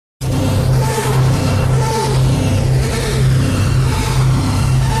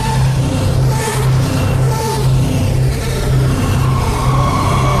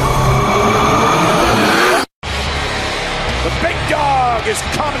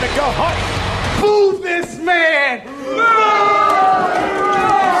to go home. Boo this man!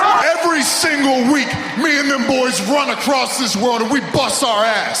 Every single week, me and them boys run across this world and we bust our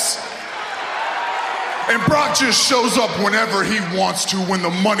ass. And Brock just shows up whenever he wants to, when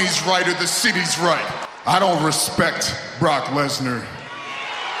the money's right or the city's right. I don't respect Brock Lesnar.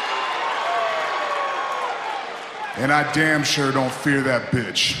 And I damn sure don't fear that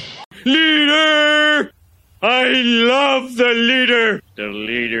bitch. Leader! I love the leader! The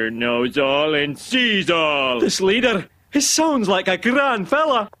leader knows all and sees all. This leader, he sounds like a grand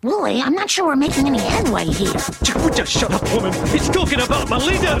fella. Willie, I'm not sure we're making any headway here. Just shut up, woman. He's talking about my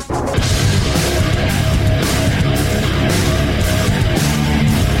leader.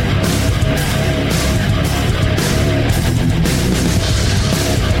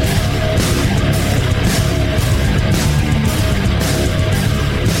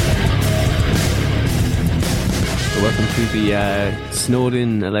 Welcome to the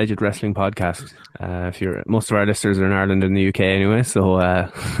snowed-in alleged wrestling podcast. Most of our listeners are in Ireland and the UK anyway, so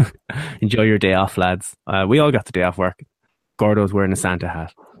enjoy your day off, lads. We all got the day off work. Gordo's wearing a Santa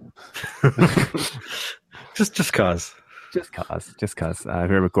hat. just cause.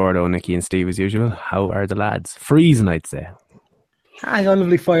 Here with Gordo, Nicky, and Steve as usual. How are the lads? Freezing, I'd say. I got a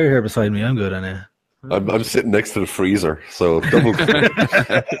lovely fire here beside me. I'm good, I know. I'm sitting next to the freezer, so double.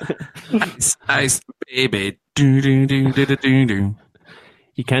 Ice, baby. Do, do, do, do, do, do.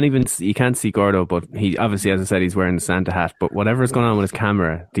 You can't see Gordo, but he obviously, as I said, he's wearing the Santa hat. But whatever's going on with his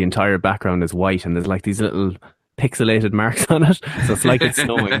camera, the entire background is white, and there's like these little pixelated marks on it. So it's like it's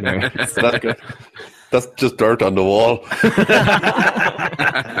snowing there. That's just dirt on the wall.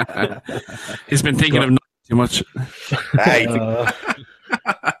 He's been thinking of not too much. Hey.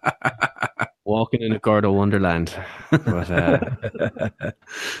 Walking in a Gordo wonderland. But,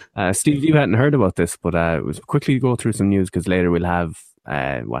 Steve, you hadn't heard about this, but we'll quickly go through some news because later we'll have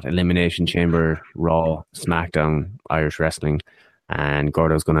Elimination Chamber, Raw, SmackDown, Irish Wrestling, and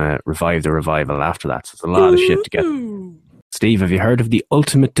Gordo's going to revive the revival after that. So it's a lot of shit to get. Steve, have you heard of the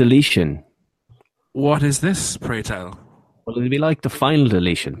Ultimate Deletion? What is this, pray tell? Well, it'll be like the final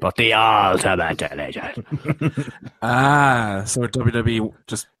deletion, but the Ultimate Deletion. So WWE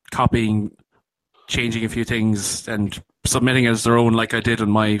just copying, changing a few things and submitting as their own, like I did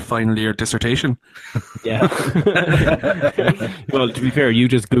in my final year dissertation. Yeah. Well, to be fair, you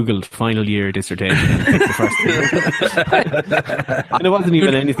just Googled final year dissertation. And it wasn't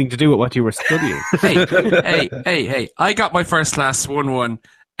even anything to do with what you were studying. Hey. I got my first class 1-1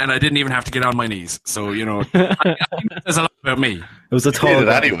 and I didn't even have to get on my knees. So, you know, I think that says a lot about me. It was a tall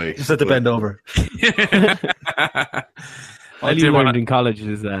guy. Anyway. Just had to bend over. All you learned in college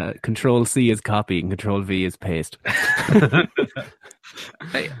is Control C is copy and Control V is paste.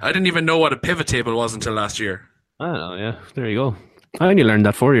 Hey, I didn't even know what a pivot table was until last year. I don't know, yeah. There you go. I only learned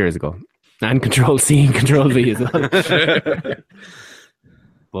that 4 years ago. And Control C and Control V as well.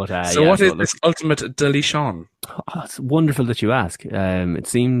 But, so what is this Ultimate Deletion? Oh, it's wonderful that you ask. It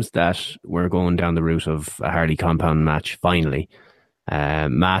seems that we're going down the route of a Hardy compound match, finally.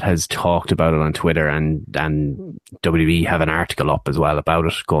 Matt has talked about it on Twitter, and WWE have an article up as well about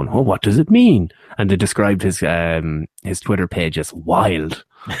it, going, "Oh, what does it mean?" And they described his Twitter page as wild.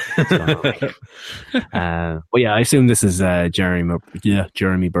 But yeah, I assume this is Jeremy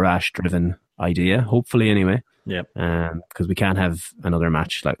Barash driven idea. Hopefully, anyway. Yep. Because we can't have another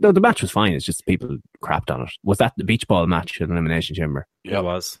match like. No, the match was fine. It's just people crapped on it. Was that the beach ball match at Elimination Chamber? Yeah, it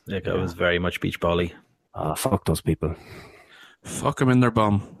was. It was very much beach bally. Fuck those people. Fuck them in their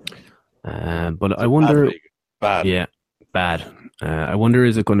bum. But I wonder... Bad. Yeah, bad. I wonder,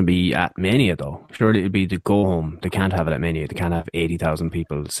 is it going to be at Mania, though? Surely it'll be the go-home. They can't have it at Mania. They can't have 80,000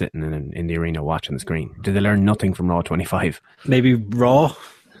 people sitting in the arena watching the screen. Did they learn nothing from Raw 25? Maybe Raw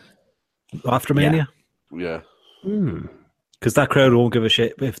after Mania? Yeah. Because that crowd won't give a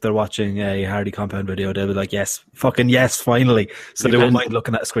shit if they're watching a Hardy compound video. They'll be like, yes, fucking yes, finally. So they won't mind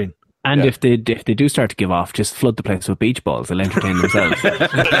looking at the screen. And if they do start to give off, just flood the place with beach balls. They'll entertain themselves.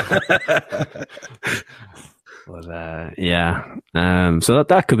 But so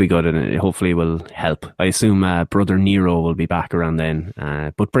that could be good, and it hopefully will help. I assume Brother Nero will be back around then.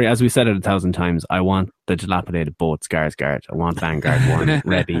 But as we said it 1,000 times, I want the dilapidated boat, Skarsgård. I want Vanguard 1,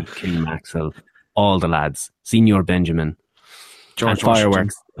 Rebby, King Maxwell, all the lads, Senior Benjamin, George and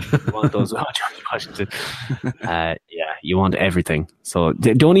fireworks. You want those? George Washington. You want everything. So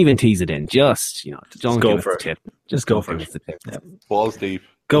don't even tease it in. Just don't go give for us the it. tip. Just go for it. Yep. Balls deep.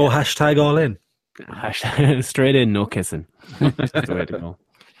 Go hashtag all in. Straight in, no kissing. That's the way to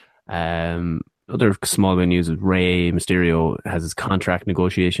go. Other small bit of news is Rey Mysterio has his contract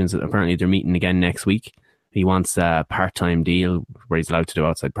negotiations. Apparently they're meeting again next week. He wants a part-time deal where he's allowed to do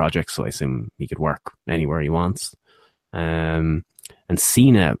outside projects, so I assume he could work anywhere he wants. And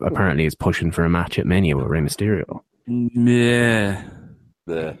Cena apparently is pushing for a match at Mania with Rey Mysterio. Yeah.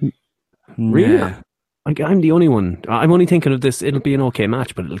 Really? Yeah. I'm the only one. I'm only thinking of this. It'll be an okay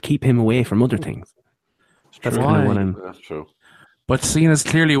match, but it'll keep him away from other things. That's kind of what I'm. That's true. But Cena's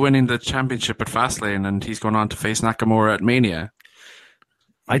clearly winning the championship at Fastlane, and he's going on to face Nakamura at Mania.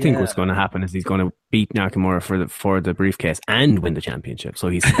 I think what's going to happen is he's going to beat Nakamura for the briefcase and win the championship. So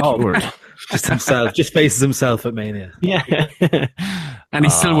he's secured. Just himself, just faces himself at Mania. Yeah. And he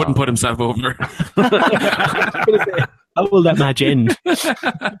still wouldn't put himself over. How will that match end?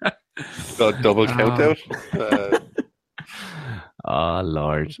 Got double count out. Oh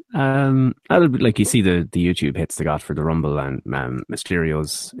Lord! That'll be like you see the YouTube hits they got for the Rumble and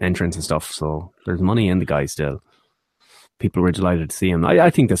Mysterio's entrance and stuff. So there's money in the guy still. People were delighted to see him. I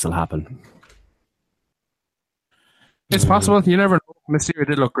think this will happen. It's possible. You never know. Mysterio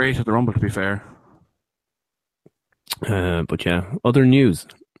did look great at the Rumble, to be fair. But yeah, other news.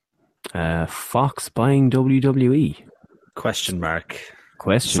 Fox buying WWE? Question mark.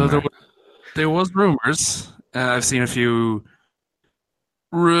 Question mark. There was rumors. I've seen a few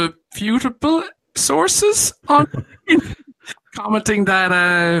refutable sources on commenting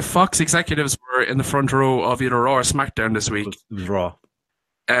that Fox executives were in the front row of either Raw or SmackDown this week. It was Raw.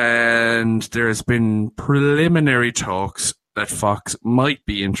 And there's been preliminary talks that Fox might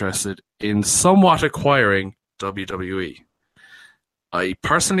be interested in somewhat acquiring WWE. I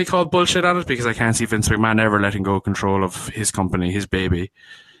personally call bullshit on it because I can't see Vince McMahon ever letting go of control of his company, his baby.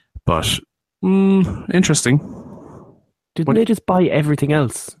 But, interesting. Didn't they just buy everything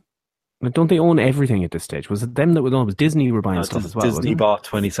else? Like, don't they own everything at this stage? Was it them that was on? Was Disney were buying stuff as well? Disney bought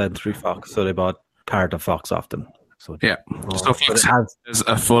 20th Century Fox, so they bought part of Fox off them. So yeah. So Fox has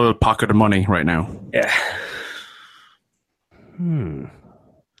a full pocket of money right now. Yeah.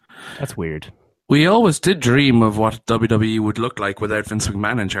 That's weird. We always did dream of what WWE would look like without Vince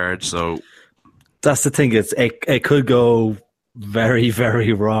McMahon in charge. So that's the thing. It could go very,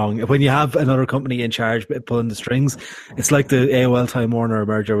 very wrong. When you have another company in charge pulling the strings, it's like the AOL Time Warner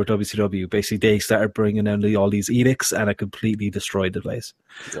merger with WCW. Basically, they started bringing in all these edicts and it completely destroyed the place.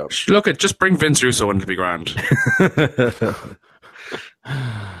 Yep. Look, just bring Vince Russo in to be grand.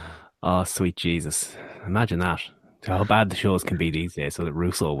 Oh, sweet Jesus. Imagine that. How bad the shows can be these days so that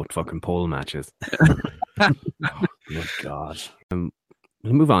Russo would fucking pole matches. Oh, my God. We'll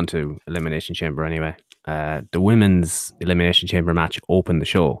move on to Elimination Chamber anyway. The women's Elimination Chamber match opened the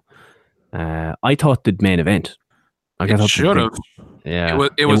show. I thought the main event. It should have. Yeah.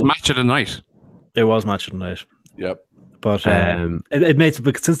 It was match of the night. It was match of the night. Yep. But it made it,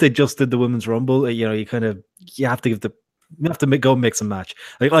 because since they just did the women's rumble, you have to give the. You have to go mix and match.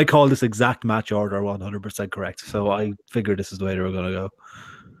 Like, I call this exact match order 100% correct. So I figured this is the way they were going to go.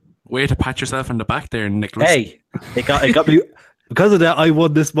 Way to pat yourself in the back there, Nicholas. Hey, it got me. Because of that, I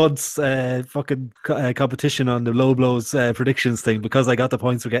won this month's fucking competition on the low blows predictions thing because I got the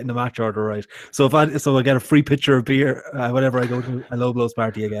points for getting the match order right. So I get a free pitcher of beer whenever I go to a low blows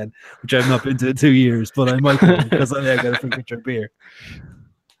party again, which I've not been to in 2 years, but I might go because I get a free pitcher of beer.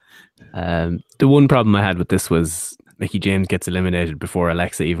 The one problem I had with this was Mickie James gets eliminated before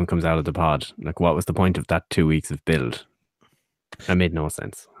Alexa even comes out of the pod. Like, what was the point of that 2 weeks of build? That made no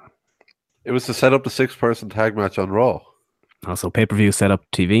sense. It was to set up the 6-person tag match on Raw. Also, pay-per-view set up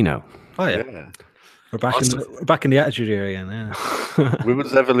TV now. Oh, yeah. We're back in the Attitude Era again, yeah.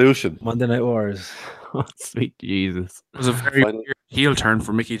 Women's Evolution. Monday Night Wars. Oh, sweet Jesus. It was a very weird heel turn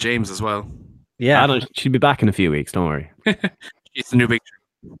for Mickie James as well. Yeah. She'll be back in a few weeks, don't worry. She's the new big.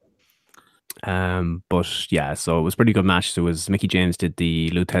 But yeah, so it was a pretty good match. So Mickie James did the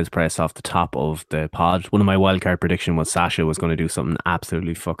Luthez press off the top of the pod. One of my wildcard prediction was Sasha was going to do something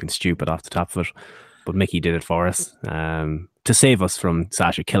absolutely fucking stupid off the top of it, but Mickie did it for us to save us from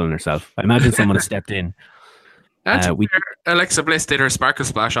Sasha killing herself. I imagine someone has stepped in. Alexa Bliss did her sparkle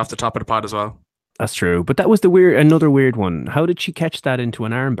splash off the top of the pod as well. That's true, but that was another weird one. How did she catch that into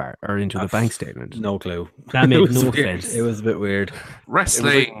an armbar or into the bank statement? No clue. That made no sense. It was a bit weird.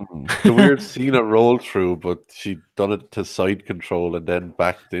 Wrestling. Like the weird Cena roll through, but she'd done it to side control and then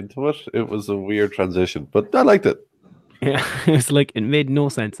backed into it. It was a weird transition, but I liked it. Yeah, it's like it made no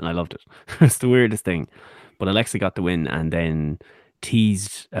sense, and I loved it. It's the weirdest thing. But Alexa got the win, and then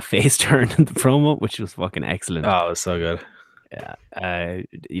teased a face turn in the promo, which was fucking excellent. Oh, it was so good. Yeah,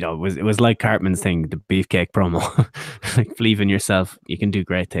 it was like Cartman's thing, the beefcake promo. Like, believe in yourself, you can do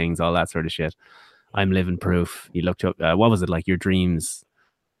great things, all that sort of shit. I'm living proof. You looked up, what was it, like your dreams?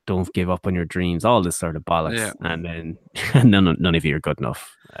 Don't give up on your dreams. All this sort of bollocks, and then none of you are good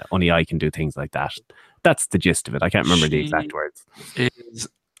enough. Only I can do things like that. that's the gist of it. I can't remember the exact words. Is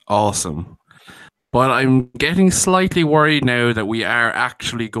awesome. But I'm getting slightly worried now that we are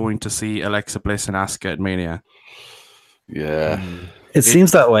actually going to see Alexa Bliss and Asuka at Mania. Yeah. It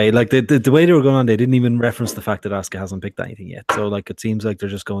seems that way. Like the way they were going on, they didn't even reference the fact that Asuka hasn't picked anything yet. So like it seems like they're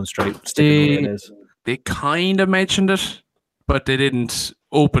just going straight, sticking the way it is. They kind of mentioned it, but they didn't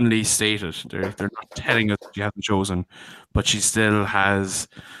openly state it. They're not telling us she hasn't chosen, but she still has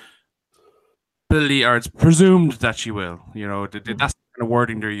or it's presumed that she will. You know, that's the kind of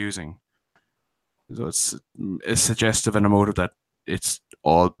wording they're using. So it's suggestive and emotive that it's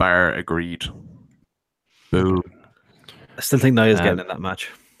all bar agreed. Boo. I still think Nia's getting in that match.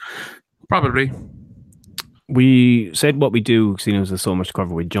 Probably. We said what we do, seeing as there's so much to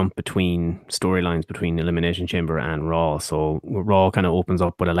cover, we jump between storylines between Elimination Chamber and Raw. So Raw kind of opens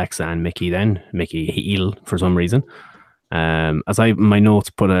up with Alexa and Mickey then. Mickey heel for some reason. My notes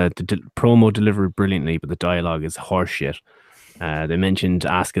put the promo delivered brilliantly, but the dialogue is horseshit. They mentioned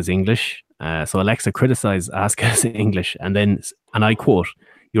Asuka's English. So Alexa criticized Asuka's English and I quote,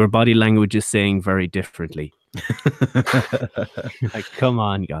 "Your body language is saying very differently." Like, come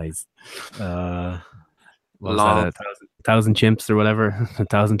on, guys. Was that 1,000 chimps or whatever?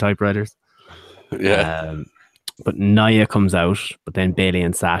 1,000 typewriters? Yeah. But Nia comes out, but then Bailey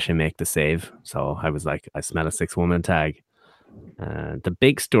and Sasha make the save. So I was like, I smell a 6-woman tag. The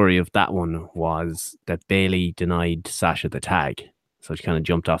big story of that one was that Bailey denied Sasha the tag. So she kind of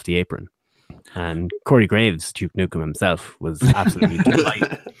jumped off the apron. And Corey Graves, Duke Nukem himself, was absolutely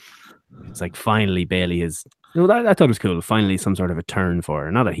delighted. It's like, finally, Bailey is... No, I thought it was cool. Finally, some sort of a turn for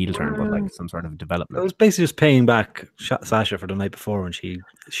her. Not a heel turn, but like some sort of development. It was basically just paying back Sasha for the night before when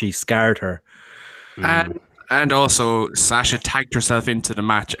she scarred her. And also, Sasha tagged herself into the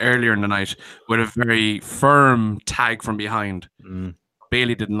match earlier in the night with a very firm tag from behind.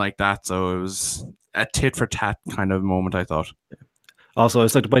 Bailey didn't like that, so it was a tit-for-tat kind of moment, I thought. Also, I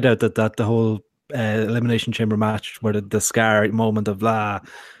was like to point out that the whole Elimination Chamber match where the scar moment of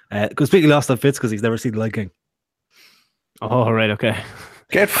completely lost on Fitz because he's never seen Lion King. Oh, right, okay.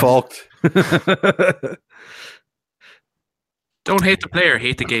 Get fucked. Don't hate the player,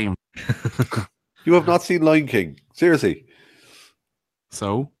 hate the game. You have not seen Lion King. Seriously.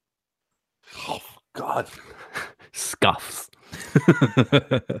 So? Oh, God. Scoffs.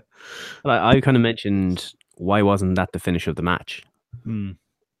 I kind of mentioned, why wasn't that the finish of the match?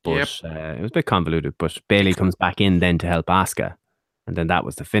 But it was a bit convoluted. But Bailey comes back in then to help Asuka. And then that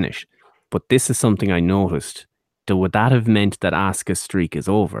was the finish. But this is something I noticed. Would that have meant that Asuka's streak is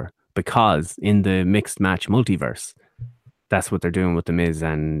over? Because in the mixed match multiverse, that's what they're doing with The Miz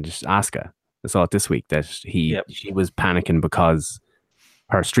and Asuka. I saw it this week that she was panicking because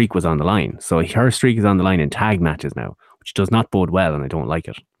her streak was on the line. So her streak is on the line in tag matches now, which does not bode well, and I don't like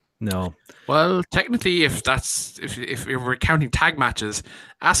it. No. Well, technically, if we're counting tag matches,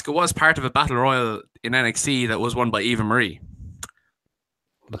 Asuka was part of a battle royal in NXT that was won by Eva Marie.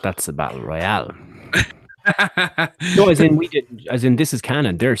 But that's a battle royale. No, as in this is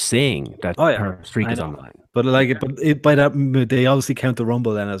canon. They're saying that her streak is on the line. But by that they obviously count the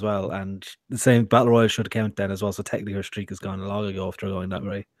Rumble then as well, and the same battle royal should count then as well. So technically, her streak is gone a long ago after going that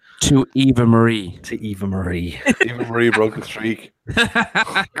way. To Eva Marie. Eva Marie broke the streak.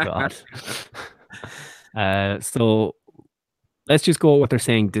 God. So let's just go with what they're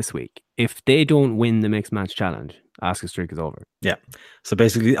saying this week. If they don't win the mixed match challenge, Asuka's streak is over. Yeah. So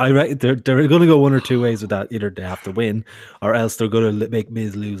basically, I reckon they're going to go one or two ways with that. Either they have to win, or else they're going to make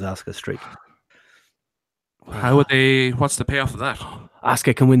Miz lose Asuka's streak. How would they? What's the payoff of that?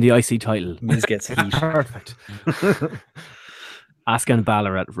 Asuka can win the IC title. Miz gets heat. Perfect. Asuka and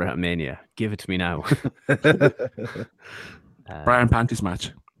Balor at Wrestlemania. Give it to me now. Brian Panties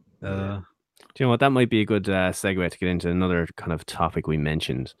match. Do you know what? That might be a good segue to get into another kind of topic we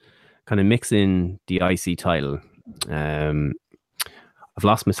mentioned. Kind of mix in the IC title. I've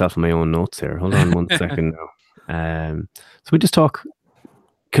lost myself in my own notes here. Hold on one second now. So we just talk,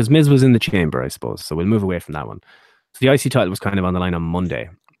 because Miz was in the chamber, I suppose. So we'll move away from that one. So the IC title was kind of on the line on Monday,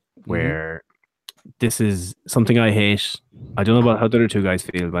 where this is something I hate. I don't know about how the other two guys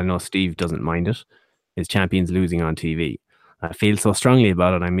feel, but I know Steve doesn't mind it. His champion's losing on TV. I feel so strongly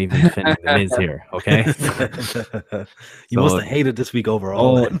about it. I'm even defending the Miz here. Okay, you must have hated this week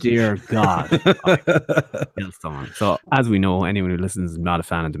overall. Oh dear God! So as we know, anyone who listens is not a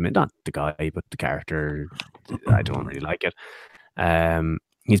fan of the Miz, not the guy, but the character. I don't really like it.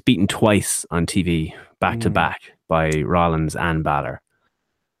 He's beaten twice on TV back to back by Rollins and Balor.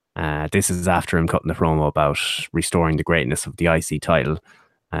 This is after him cutting the promo about restoring the greatness of the IC title.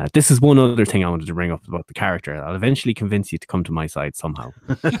 This is one other thing I wanted to bring up about the character. I'll eventually convince you to come to my side somehow.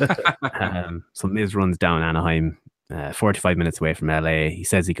 So Miz runs down Anaheim, 45 minutes away from LA. He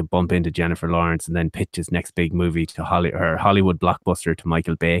says he could bump into Jennifer Lawrence and then pitch his next big movie to Hollywood blockbuster to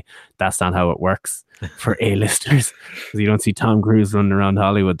Michael Bay. That's not how it works for A-listers, because you don't see Tom Cruise running around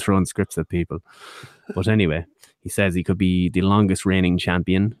Hollywood throwing scripts at people. But anyway, he says he could be the longest reigning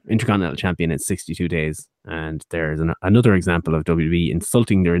intercontinental champion in 62 days. And there's another example of WWE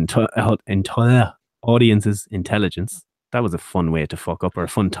insulting their entire audience's intelligence. That was a fun way to fuck up, or a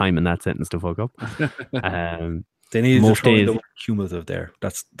fun time in that sentence to fuck up. They needed to throw in the word cumulative there.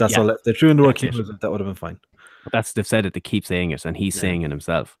 That's all. If they threw in the word cumulative, that would have been fine. They've said it. They keep saying it, and he's saying it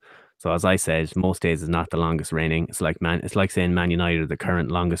himself. So as I said, most days is not the longest reigning. It's like saying Man United are the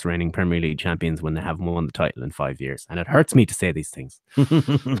current longest reigning Premier League champions when they haven't won the title in 5 years. And it hurts me to say these things.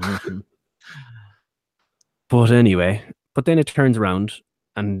 But anyway, then it turns around,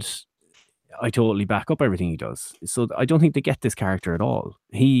 and I totally back up everything he does. So I don't think they get this character at all.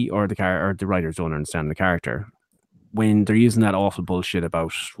 He or the writers don't understand the character when they're using that awful bullshit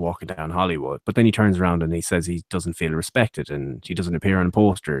about walking down Hollywood. But then he turns around and he says he doesn't feel respected, and he doesn't appear on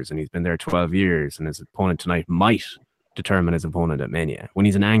posters, and he's been there 12 years, and his opponent tonight might determine his opponent at Mania. When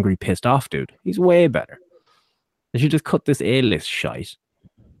he's an angry, pissed off dude, he's way better. They should just cut this A-list shite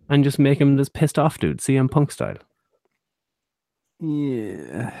and just make him this pissed off dude, CM Punk style.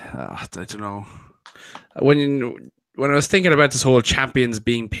 Yeah, I don't know. When I was thinking about this whole champions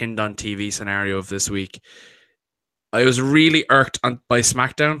being pinned on TV scenario of this week, I was really irked by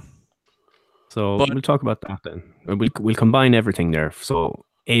SmackDown. So we'll talk about that then. We'll combine everything there. So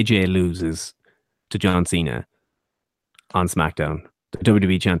AJ loses to John Cena on SmackDown. The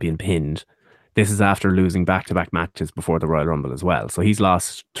WWE champion pinned. This is after losing back-to-back matches before the Royal Rumble as well. So he's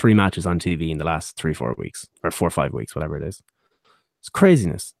lost 3 matches on TV in the last 3-4 weeks, or 4 or 5 weeks, whatever it is. It's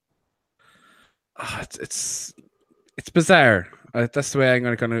craziness. It's bizarre. That's the way I'm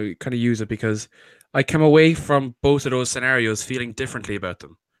going to kind of use it, because I came away from both of those scenarios feeling differently about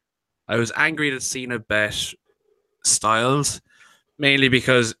them. I was angry that Cena bet Styles, mainly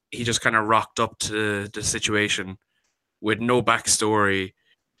because he just kind of rocked up to the situation with no backstory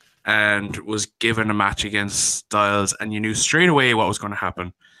and was given a match against Styles, and you knew straight away what was going to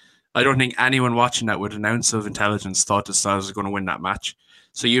happen. I don't think anyone watching that with an ounce of intelligence thought that Styles was going to win that match.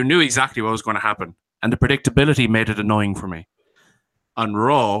 So you knew exactly what was going to happen, and the predictability made it annoying for me. On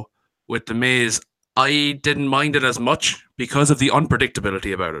Raw, with The Miz, I didn't mind it as much because of the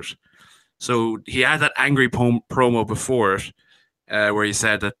unpredictability about it. So he had that angry promo before it, where he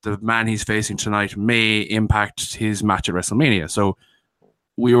said that the man he's facing tonight may impact his match at WrestleMania. So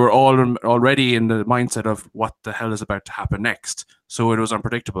we were all already in the mindset of what the hell is about to happen next. So it was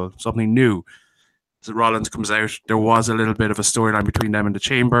unpredictable, something new. So Rollins comes out. There was a little bit of a storyline between them in the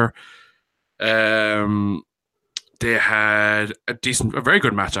chamber. They had a very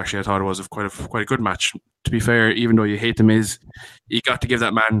good match, actually. I thought it was quite a good match. To be fair, even though you hate The Miz, you got to give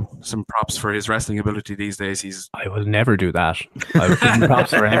that man some props for his wrestling ability these days. I will never do that. I would give him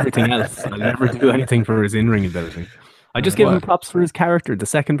props for everything else. I'll never do anything for his in-ring ability. I just give him props for his character, the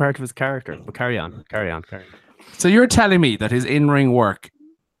second part of his character. But carry on. So you're telling me that his in-ring work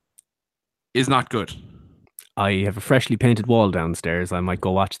is not good? I have a freshly painted wall downstairs. I might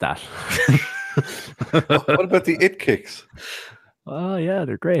go watch that. What about the it kicks? Oh yeah,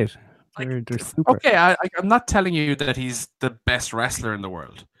 they're great. They're super. Okay, I'm not telling you that he's the best wrestler in the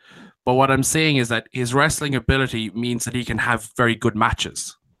world, but what I'm saying is that his wrestling ability means that he can have very good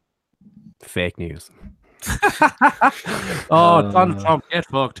matches. Fake news. Donald Trump, get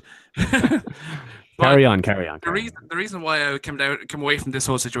fucked. Carry on. The reason why I came away from this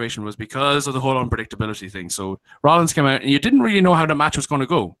whole situation was because of the whole unpredictability thing. So Rollins came out, and you didn't really know how the match was going to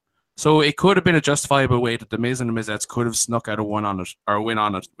go. So it could have been a justifiable way that the Miz and the Mizettes could have snuck out a win on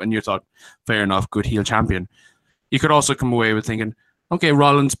it, and you thought, fair enough, good heel champion. You could also come away with thinking, okay,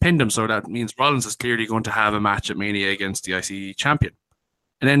 Rollins pinned him, so that means Rollins is clearly going to have a match at Mania against the IC champion.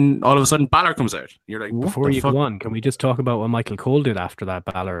 And then all of a sudden, Balor comes out. You're like, before you go on, can we just talk about what Michael Cole did after that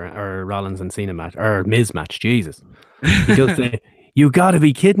Balor or Rollins and Cena match, or Miz match? Jesus, he does say, "You got to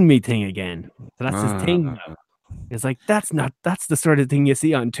be kidding me" thing again. So that's his thing now. It's like that's the sort of thing you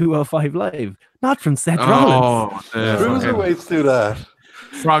see on 205 Live, not from Seth Rollins. Cruiserweights do that.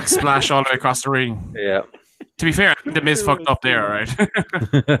 Frog splash all the way across the ring. Yeah. To be fair, I think the Miz fucked up there,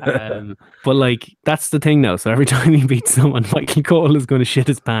 right? But like that's the thing now. So every time he beats someone, Michael Cole is going to shit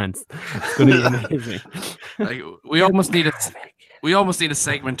his pants. It's going to be amazing. Like we almost need a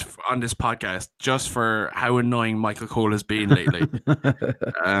segment on this podcast just for how annoying Michael Cole has been lately.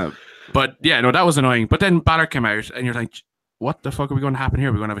 But yeah, no, that was annoying. But then Balor came out, and you're like, what the fuck are we going to happen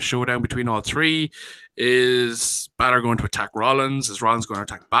here? We're going to have a showdown between all three. Is Balor going to attack Rollins? Is Rollins going to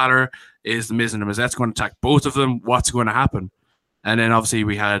attack Balor? Is the Miz and the Mizettes going to attack both of them? What's going to happen? And then obviously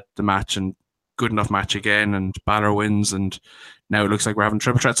we had the match, and good enough match again, and Balor wins, and now it looks like we're having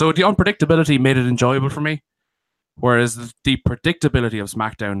triple threat. So the unpredictability made it enjoyable for me, whereas the predictability of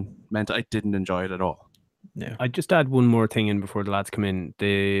SmackDown meant I didn't enjoy it at all. Yeah, I'd just add one more thing in before the lads come in.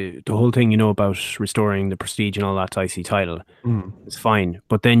 The whole thing, about restoring the prestige and all that to IC title is fine,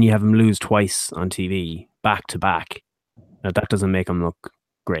 but then you have him lose twice on TV back to back. Now that doesn't make him look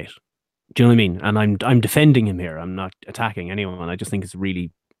great. Do you know what I mean? And I'm defending him here. I'm not attacking anyone. I just think it's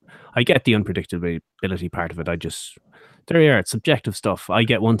really. I get the unpredictability part of it. There you are. It's subjective stuff. I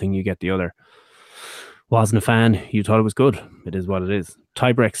get one thing, you get the other. Wasn't a fan. You thought it was good. It is what it is.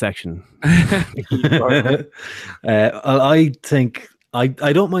 Tiebreak section. I think I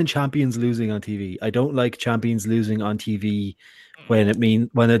don't mind champions losing on TV. I don't like champions losing on TV when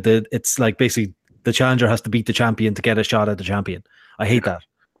it's like basically the challenger has to beat the champion to get a shot at the champion. I hate that.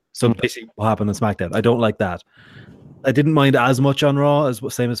 So basically what happened on SmackDown. I don't like that. I didn't mind as much on Raw as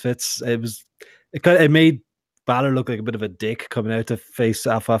same as Fitz. It made Balor looked like a bit of a dick coming out to face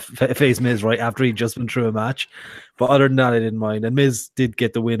Miz right after he'd just been through a match. But other than that, I didn't mind. And Miz did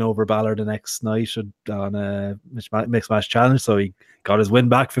get the win over Balor the next night on a mixed match challenge, so he got his win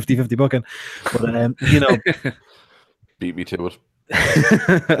back, 50-50 booking. But, beat me to it.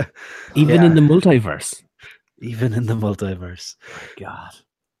 Even in the multiverse. Even in the multiverse. God.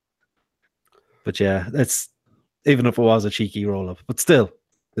 But yeah, it's even if it was a cheeky roll-up. But still,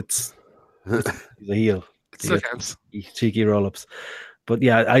 it's he's a heel. Cheeky roll-ups, but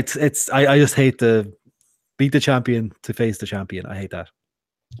yeah, I just hate the beat the champion to face the champion. I hate that.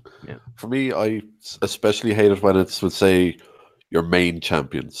 Yeah, for me, I especially hate it when it's, would say, your main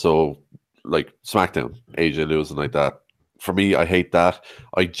champion. So like SmackDown, AJ losing like that. For me, I hate that.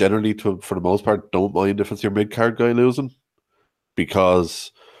 I generally, for the most part, don't mind if it's your mid card guy losing,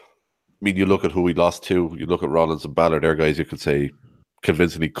 because I mean, you look at who we lost to. You look at Rollins and Balor. They're guys you could say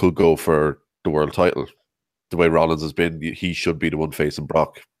convincingly could go for the world title. The way Rollins has been, he should be the one facing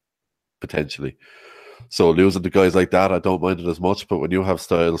Brock, potentially. So losing to guys like that, I don't mind it as much. But when you have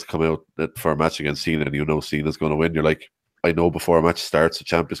Styles come out for a match against Cena and Cena's going to win, you're like, I know before a match starts, the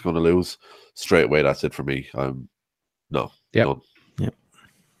champion's going to lose. Straight away, that's it for me. No. Yep. Yep.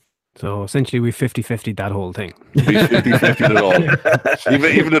 So essentially, we 50-50 that whole thing. We 50-50 it all.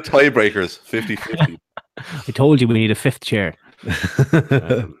 Even the tiebreakers, 50-50. I told you we need a fifth chair.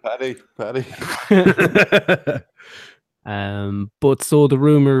 Paddy. But so the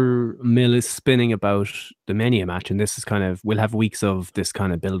rumor mill is spinning about the Mania match, and this is we'll have weeks of this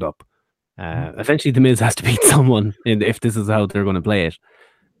kind of build up. Eventually, the Miz has to beat someone if this is how they're going to play it.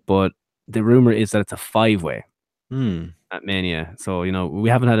 But the rumor is that it's a 5-way at Mania. So we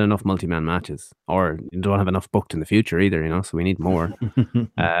haven't had enough multi-man matches, or don't have enough booked in the future either. So we need more.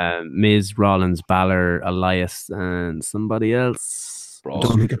 Miz, Rollins, Balor, Elias, and somebody else.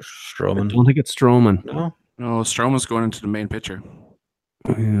 Don't think it's Strowman. Don't think it's Strowman. No, Strowman's going into the main picture.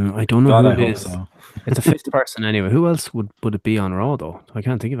 I don't know who it is. So. It's a fifth person anyway. Who else would it be on Raw though? I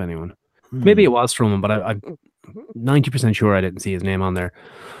can't think of anyone. Maybe it was Strowman, but I'm 90% sure I didn't see his name on there.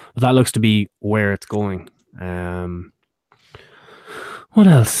 But that looks to be where it's going. What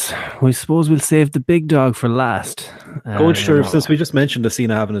else? I suppose we'll save the big dog for last. Coach, since we just mentioned the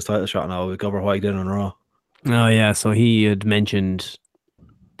Cena having his title shot now, we cover what he did on Raw. Oh yeah, so he had mentioned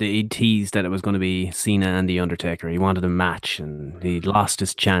he teased that it was going to be Cena and the Undertaker. He wanted a match, and he lost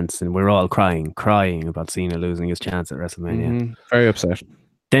his chance, and we're all crying about Cena losing his chance at WrestleMania. Very upset.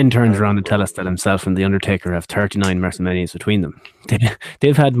 Then turns around and tells us that himself and the Undertaker have 39 WrestleManias between them.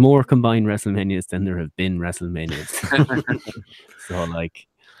 They've had more combined WrestleManias than there have been WrestleManias. So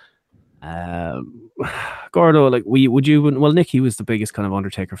Gordo, Nick, he was the biggest kind of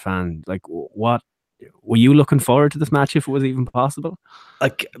Undertaker fan. What were you looking forward to this match if it was even possible?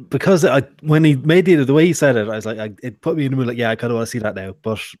 Because when he made the way he said it, I was like, it put me in the mood. I kind of want to see that now.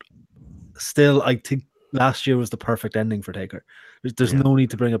 But still, I think last year was the perfect ending for Taker. There's no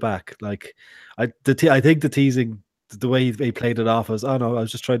need to bring it back. I think the teasing, the way he played it off was, oh no, I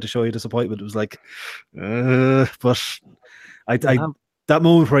was just trying to show you disappointment. It was like, but that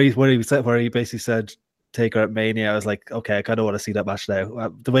moment where he basically said Taker at Mania, I was like, okay, I kind of want to see that match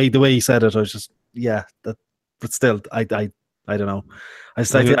now. The way he said it, I was just, but still, I don't know. I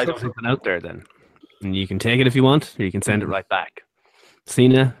think something out there then, and you can take it if you want, or you can send it right back.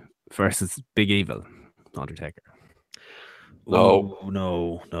 Cena versus Big Evil, Undertaker. No.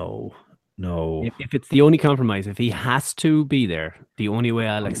 No. If it's the only compromise, if he has to be there, the only way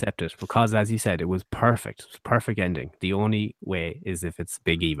I'll accept it, because as you said, it was perfect. It was perfect ending. The only way is if it's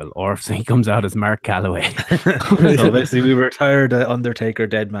Big Evil, or if he comes out as Mark Calloway. So basically, we retired the Undertaker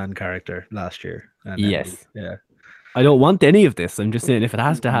Dead Man character last year. And then Yes. yeah. I don't want any of this. I'm just saying, if it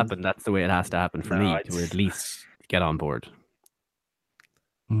has to happen, that's the way it has to happen for No, me it's- to at least get on board.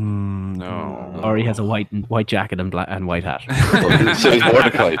 No. Or he has a white jacket and white hat. So he's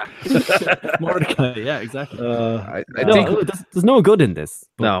Mordecai. Mordecai, yeah, exactly. I No, think there's no good in this.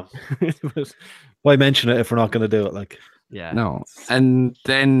 No. But, Why mention it if we're not going to do it? Like, yeah. no. And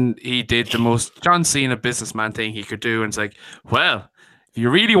then he did the most John Cena businessman thing he could do, and it's like, well, if you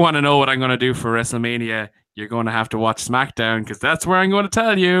really want to know what I'm going to do for WrestleMania, you're going to have to watch SmackDown because that's where I'm going to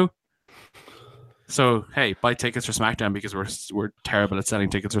tell you. So hey, buy tickets for SmackDown because we're terrible at selling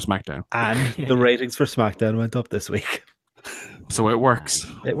tickets for SmackDown. and the ratings for SmackDown went up this week. So it works.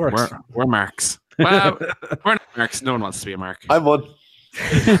 It works. We're marks. Well, we're not marks. No one wants to be a mark. I'm one.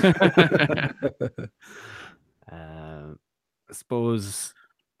 I suppose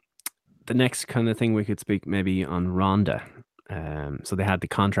the next kind of thing we could speak maybe on Ronda. So they had the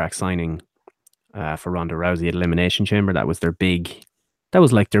contract signing for Ronda Rousey at Elimination Chamber. That was their big. That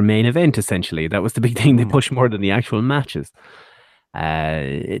was like their main event, essentially. That was the big thing they pushed more than the actual matches.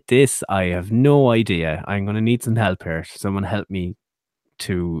 This, I have no idea. I'm going to need some help here. Someone help me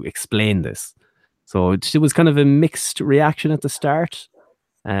to explain this. So it was kind of a mixed reaction at the start.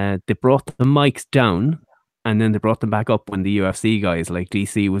 They brought the mics down, and then they brought them back up when the UFC guys like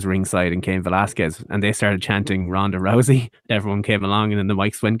DC was ringside and Cain Velasquez, and they started chanting Ronda Rousey. Everyone came along, and then the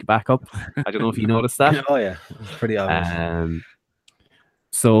mics went back up. I don't know if you noticed that. Oh yeah, it's pretty obvious.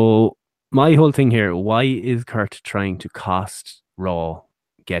 So my whole thing here, why is Kurt trying to cost Raw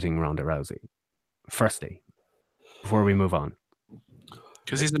getting Ronda Rousey? Firstly, before we move on.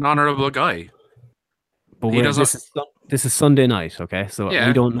 Because he's an honorable guy. But He doesn't- this is Sunday night, okay? So Yeah.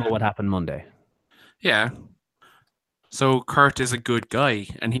 we don't know what happened Monday. Yeah. So Kurt is a good guy,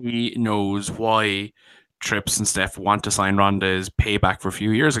 and he knows why Trips and Steph want to sign Ronda as payback for a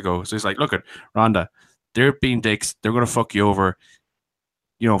few years ago. So he's like, look at Ronda, they're being dicks. They're going to fuck you over.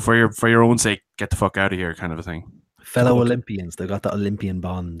 You know, for your own sake, get the fuck out of here, kind of a thing. Fellow Olympians, they got that Olympian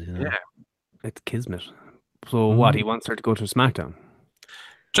bond. You know? Yeah. It's kismet. So what? He wants her to go to SmackDown,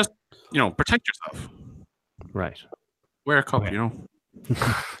 Just, protect yourself. right? Wear a cup, Okay.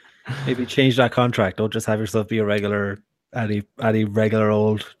 Maybe change that contract. Don't just have yourself be a regular, any regular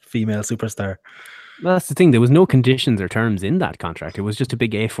old female superstar. Well, that's the thing. There was no conditions or terms in that contract. It was just a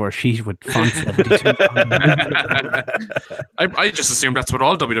big A4 sheet with font 72. I just assumed that's what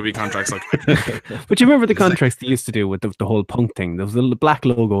all WWE contracts look like. But you remember the contracts they used to do with the whole punk thing? There was a little black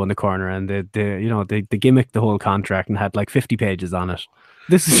logo in the corner, and they gimmicked the whole contract and had like 50 pages on it.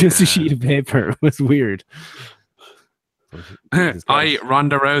 This is just a sheet of paper. It was weird. I,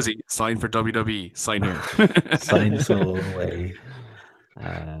 Ronda Rousey, sign for WWE. Sign here. Sign so away.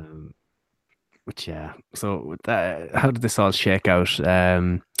 But yeah, so how did this all shake out?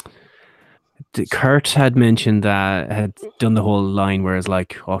 Kurt had mentioned that, had done the whole line where it's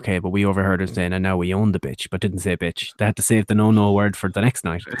like, okay, but we overheard her saying, and now we own the bitch, but didn't say bitch. They had to save the no word for the next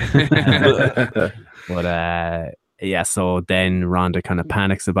night. But yeah, so then Ronda kind of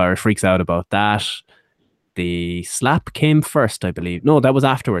panics about, or freaks out about that. The slap came first, I believe. No, that was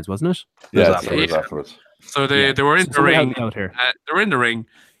afterwards, wasn't it? Yeah, it was afterwards. So they were in the Somebody help ring. me out here. They were in the ring.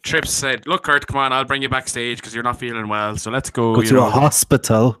 Trips said, "Look, Kurt, come on, I'll bring you backstage because you're not feeling well. So let's go." Go to a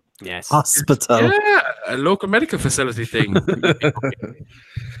hospital. Yes. Hospital. Yeah, a local medical facility thing.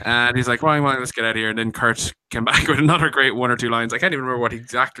 And he's like, "Right, let's get out of here." And then Kurt came back with another great one or two lines. I can't even remember what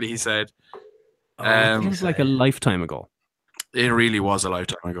exactly he said. It was like a lifetime ago. It really was a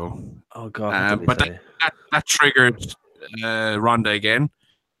lifetime ago. Oh god. But that triggered Ronda again,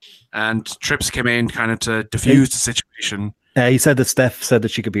 and Trips came in kind of to diffuse the situation. He said that Steph said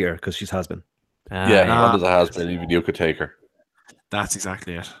that she could beat her because she's has been. Yeah, Ronda's a has-been. Even you could take her. That's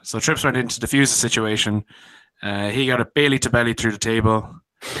exactly it. So Trips went in to diffuse the situation. He got a Bailey to belly through the table,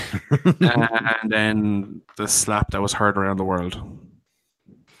 and then the slap that was heard around the world.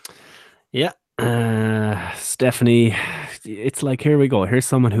 Yeah. Stephanie, it's like, here we go. Here's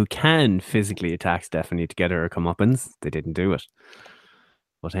someone who can physically attack Stephanie to get her comeuppance. They didn't do it.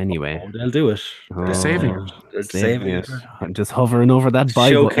 But anyway. Oh, they'll do it. They're saving it. They're saving it. I'm just hovering over that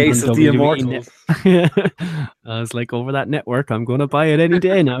Bible. Showcase of the Immortals. I was like, over that network, I'm going to buy it any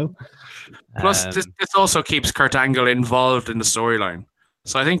day now. Plus, this also keeps Kurt Angle involved in the storyline.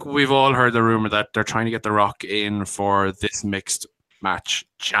 So I think we've all heard the rumor that they're trying to get The Rock in for this mixed match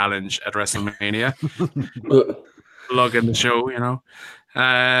challenge at WrestleMania. Plug in the show,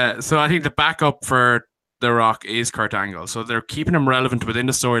 So I think the backup for The Rock is Kurt Angle. So they're keeping him relevant within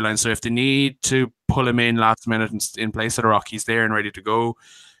the storyline. So if they need to pull him in last minute in place of The Rock, he's there and ready to go.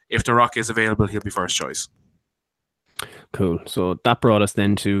 If The Rock is available, he'll be first choice. Cool. So that brought us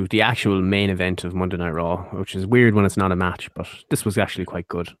then to the actual main event of Monday Night Raw, which is weird when it's not a match, but this was actually quite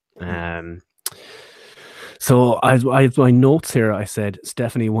good. So I have my notes here. I said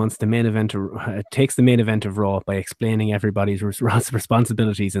Stephanie wants the main event, takes the main event of Raw by explaining everybody's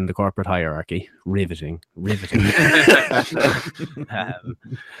responsibilities in the corporate hierarchy. Riveting.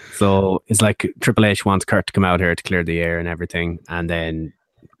 So it's like Triple H wants Kurt to come out here to clear the air and everything, and then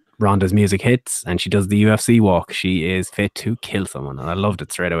Ronda's music hits and she does the UFC walk. She is fit to kill someone, and I loved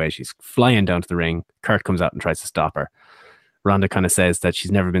it straight away. She's flying down to the ring. Kurt comes out and tries to stop her. Ronda kind of says that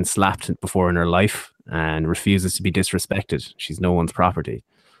she's never been slapped before in her life and refuses to be disrespected. She's no one's property.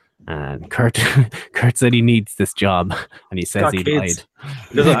 And Kurt said he needs this job, and he says he lied.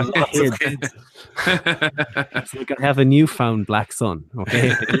 He's like, I have a newfound black son,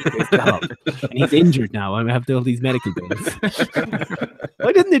 okay? And he's injured now. I have to do all these medical bills.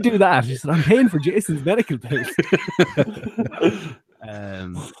 Why didn't they do that? He said, I'm paying for Jason's medical bills.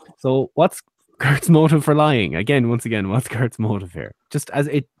 So what's Kurt's motive for lying? Once again, what's Kurt's motive here? Just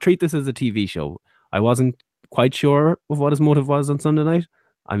treat this as a TV show. I wasn't quite sure of what his motive was on Sunday night.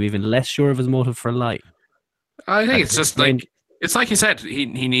 I'm even less sure of his motive for lying. I think it's just like, it's like you said, he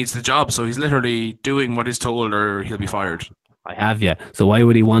needs the job, so he's literally doing what he's told or he'll be fired. I have, yeah. So why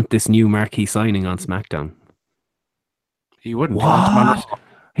would he want this new marquee signing on SmackDown? He wouldn't. What?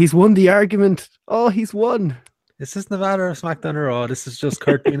 He's won the argument. Oh, he's won. This isn't a matter of SmackDown or Raw. This is just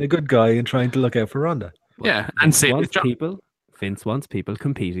Kurt being a good guy and trying to look out for Ronda. Yeah, and save his job. Vince wants people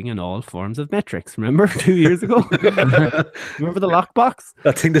competing in all forms of metrics. Remember 2 years ago? Remember the lockbox?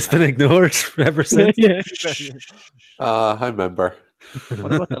 That thing that's been ignored ever since. Yeah. I remember.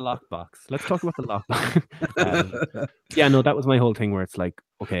 What about the lockbox? Let's talk about the lockbox. Yeah, no, that was my whole thing where it's like,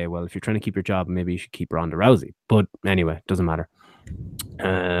 okay, well, if you're trying to keep your job, maybe you should keep Ronda Rousey. But anyway, doesn't matter.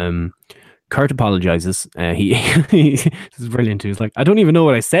 Kurt apologizes. This is brilliant. He's like, I don't even know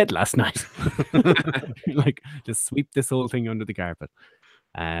what I said last night. Like, just sweep this whole thing under the carpet.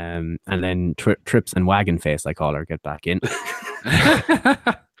 And then Trips and Wagon Face, I call her, get back in.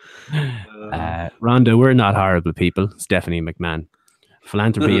 Ronda, we're not horrible people. Stephanie McMahon.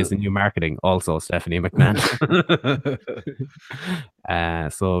 Philanthropy is the new marketing. Also, Stephanie McMahon.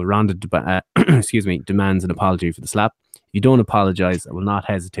 So Ronda, demands an apology for the slap. If you don't apologize, I will not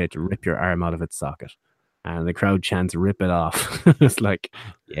hesitate to rip your arm out of its socket. And the crowd chants, rip it off. It's like,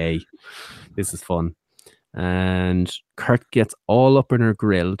 yay, this is fun. And Kurt gets all up in her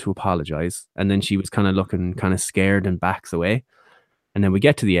grill to apologize. And then she was kind of looking kind of scared and backs away. And then we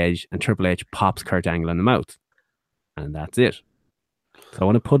get to the edge and Triple H pops Kurt Angle in the mouth. And that's it. So I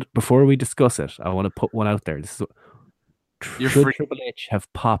want to before we discuss it, I want to put one out there. This is should Triple H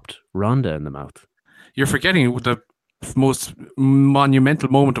have popped Ronda in the mouth? You're forgetting the most monumental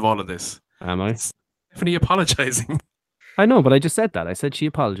moment of all of this. Am I? Stephanie apologizing. I know, but I just said that. I said she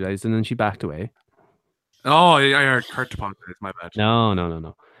apologized and then she backed away. Oh, I heard Kurt apologize. My bad.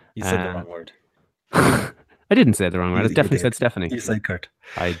 No. You said the wrong word. I didn't say the wrong word. I definitely said Stephanie. You said Kurt.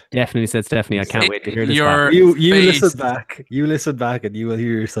 I definitely said Stephanie. I can't wait to hear this back. You listen back. You listen back and you will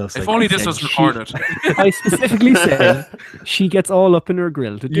hear yourself say, if only this was recorded. I specifically said she gets all up in her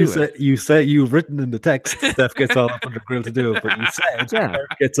grill to do it. You said you've written in the text Steph gets all up in her grill to do it, but you said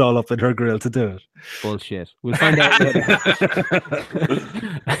Kurt gets all up in her grill to do it. Bullshit. We'll find out later.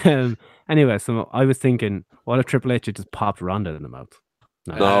 Anyway, so I was thinking, what if Triple H had just popped Ronda in the mouth?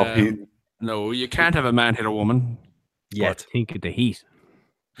 No, you can't have a man hit a woman. Yet. Think of the heat.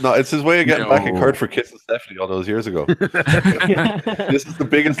 No, it's his way of getting back at Kurt for kissing Stephanie all those years ago. This is the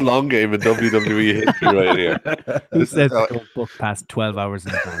biggest long game in WWE history right here. Who says don't book past 12 hours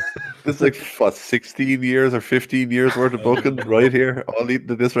in advance? This is like, what, 16 years or 15 years worth of booking right here, all leading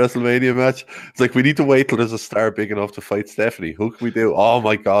to this WrestleMania match. It's like, we need to wait till there's a star big enough to fight Stephanie. Who can we do? Oh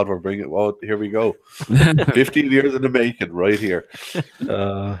my God, we're bringing it. Well, here we go. 15 years in the making right here.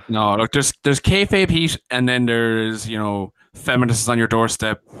 No, look, there's kayfabe heat, and then there's, feminists on your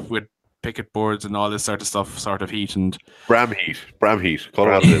doorstep with picket boards and all this sort of stuff, sort of heat. And Bram heat. Call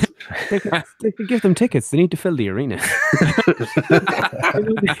it what it is. They could give them tickets. They need to fill the arena.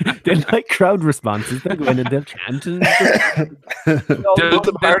 They like crowd responses. They'll go in and they'll chant. And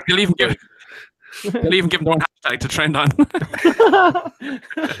they'll even give them their own hashtag to trend on.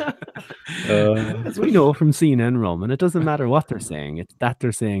 As we know from Cena and Roman, it doesn't matter what they're saying. It's that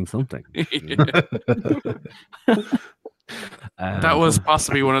they're saying something. That was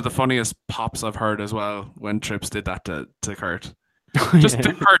possibly one of the funniest pops I've heard as well when Trips did that to Kurt. Just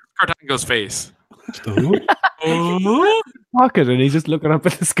Kurt Angle's face. Pocket, and he's just looking up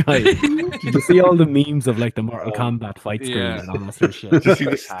at the sky. You see all the memes of like the Mortal Kombat fight screen and all that sort of shit. Just see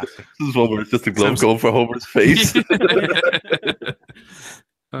this is one where it's just a glove going for Homer's face.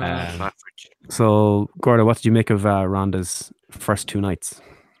 So, Gordo, what did you make of Ronda's first 2 nights?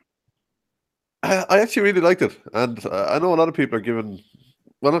 I actually really liked it, and I know a lot of people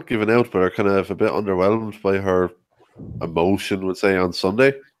are not giving out, but are kind of a bit underwhelmed by her emotion, would say, on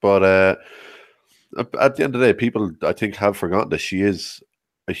Sunday. But at the end of the day, people, I think, have forgotten that she is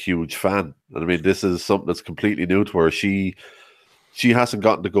a huge fan. And I mean, this is something that's completely new to her. She hasn't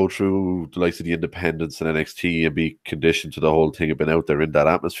gotten to go through the likes of the independents and NXT and be conditioned to the whole thing and been out there in that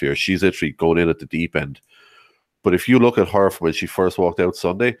atmosphere. She's literally going in at the deep end. But if you look at her from when she first walked out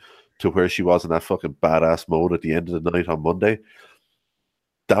Sunday to where she was in that fucking badass mode at the end of the night on Monday,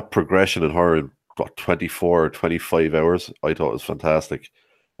 that progression in her in 24 or 25 hours, I thought was fantastic.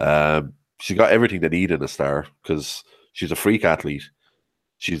 She got everything they need in a star because she's a freak athlete.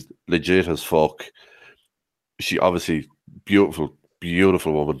 She's legit as fuck. She obviously beautiful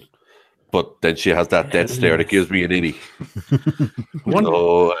woman, but then she has that death stare that gives me an innie.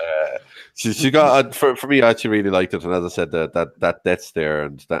 So she got for me. I actually really liked it, and as I said, that death stare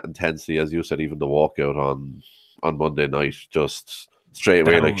and that intensity, as you said, even the walkout on Monday night, just straight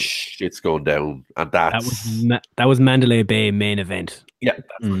away like shit's going down, and that was Mandalay Bay main event. Yeah,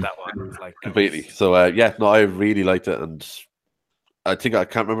 that's what that one was like. Completely. So I really liked it, and I think I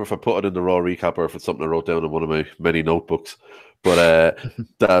can't remember if I put it in the Raw recap or if it's something I wrote down in one of my many notebooks. But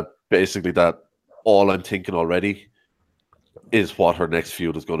that all I'm thinking already is what her next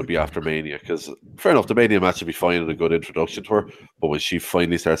feud is going to be after Mania. Because fair enough, the Mania match would be fine and a good introduction to her, but when she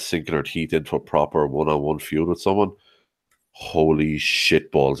finally starts sinking her teeth into a proper one-on-one feud with someone, holy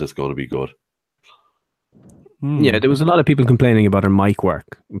shit balls, it's going to be good. Yeah, there was a lot of people complaining about her mic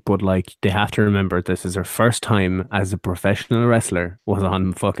work, but like they have to remember this is her first time as a professional wrestler was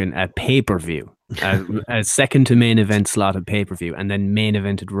on fucking a pay-per-view, a second to main event slot of pay-per-view, and then main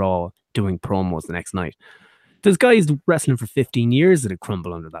evented Raw doing promos the next night. There's guys wrestling for 15 years that would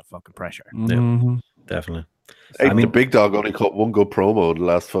crumble under that fucking pressure. Yeah, definitely. Hey, the big dog only cut one good promo in the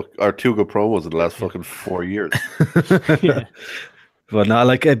last or 2 good promos in the last fucking 4 years. Yeah, but no,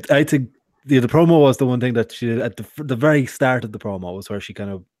 like I think. The promo was the one thing that she did at the very start of the promo was where she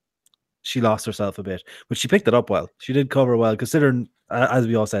lost herself a bit, but she picked it up well. She did cover well, considering, as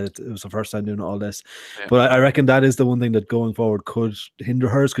we all said, it was the first time doing all this. Yeah. But I reckon that is the one thing that going forward could hinder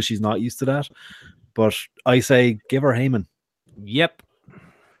hers because she's not used to that. But I say give her Heyman. Yep,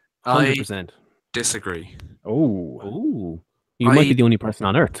 100%. I disagree. Oh, you might be the only person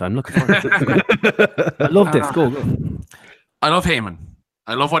on earth. I'm looking forward to it. I love this. Go. I love Heyman.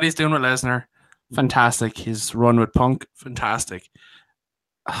 I love what he's doing with Lesnar. Fantastic. His run with Punk. Fantastic.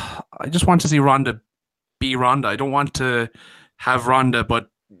 I just want to see Ronda be Ronda. I don't want to have Ronda, but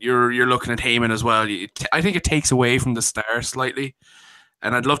you're looking at Heyman as well. I think it takes away from the star slightly.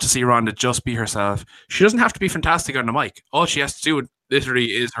 And I'd love to see Ronda just be herself. She doesn't have to be fantastic on the mic. All she has to do literally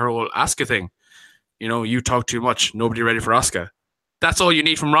is her whole Asuka thing. You know, you talk too much. Nobody ready for Asuka. That's all you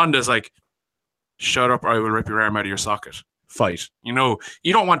need from Ronda is like, shut up or I will rip your arm out of your socket. Fight. You know,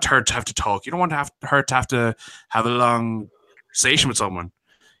 you don't want her to have to talk. You don't want her to have a long conversation with someone.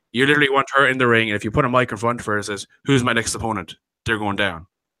 You literally want her in the ring, and if you put a mic in front of her and says, "Who's my next opponent?" They're going down.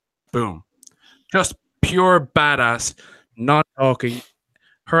 Boom. Just pure badass, not talking.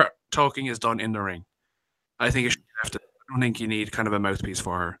 Her talking is done in the ring. I think I don't think you need kind of a mouthpiece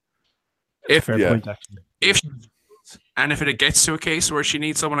for her. If it gets to a case where she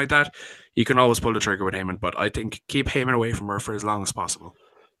needs someone like that, you can always pull the trigger with Heyman. But I think keep Heyman away from her for as long as possible.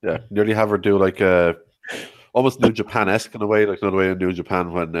 Yeah, nearly have her do like a almost New Japan-esque in a way, like another way in New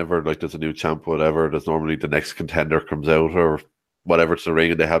Japan whenever like there's a new champ, whatever, there's normally the next contender comes out or whatever to the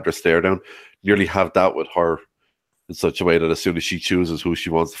ring and they have their stare down. Nearly have that with her in such a way that as soon as she chooses who she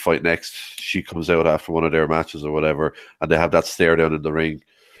wants to fight next, she comes out after one of their matches or whatever, and they have that stare down in the ring.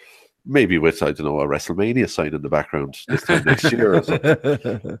 Maybe with, I don't know, a WrestleMania sign in the background this time next year or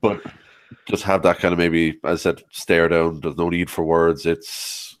something. But just have that kind of maybe, as I said, stare down. There's no need for words.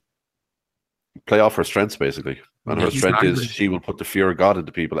 It's play off her strengths, basically. And her strength is she will put the fear of God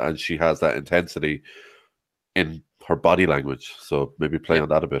into people, and she has that intensity in her body language. So maybe play on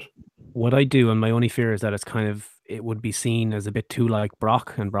that a bit. What I do, and my only fear is that it would be seen as a bit too like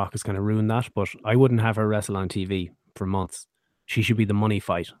Brock, and Brock is going to ruin that. But I wouldn't have her wrestle on TV for months. She should be the money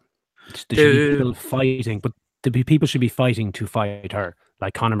fight. There should be people fighting, but people should be fighting to fight her,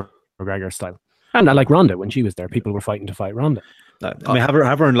 like Conor McGregor style. And I like Ronda when she was there. People were fighting to fight Ronda. I mean,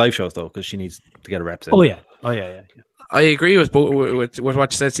 have her in live shows though, because she needs to get her reps in. Oh yeah. I agree with what you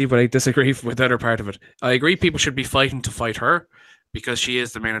said, Steve, but I disagree with the other part of it. I agree people should be fighting to fight her because she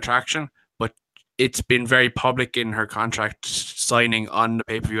is the main attraction, but it's been very public in her contract signing on the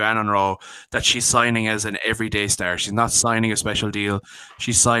pay-per-view and on Raw that she's signing as an everyday star. She's not signing a special deal.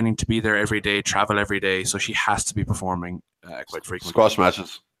 She's signing to be there every day, travel every day, so she has to be performing quite frequently. Squash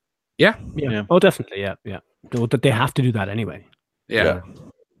matches. Yeah. Oh, definitely. Yeah. They have to do that anyway. Yeah.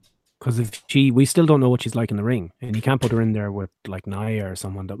 Because we still don't know what she's like in the ring, and you can't put her in there with like Nia or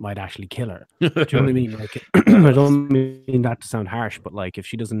someone that might actually kill her. Do you know what I mean? Like, I don't mean that to sound harsh, but like if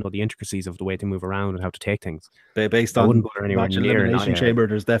she doesn't know the intricacies of the way to move around and how to take things, based I on wouldn't put her anywhere match near elimination Nia. chamber,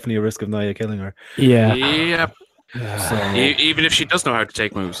 there's definitely a risk of Nia killing her. Yeah. So, even if she does know how to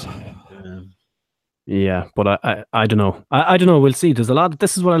take moves. Yeah, but I don't know. I don't know. We'll see. There's a lot.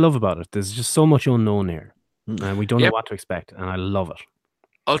 This is what I love about it. There's just so much unknown here, and we don't know what to expect, and I love it.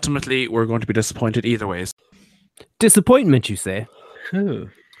 Ultimately, we're going to be disappointed either ways. Disappointment, you say? Who?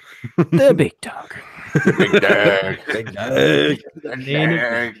 The big dog. Big dog.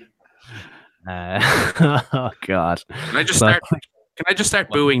 Oh God! Can I just start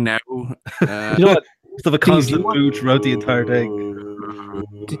booing now? You know what? Just have a constant boo throughout the entire thing.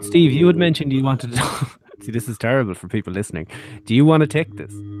 Steve, you had mentioned you wanted to. See, this is terrible for people listening. Do you want to take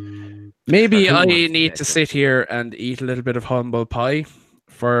this? Maybe I need to sit here and eat a little bit of humble pie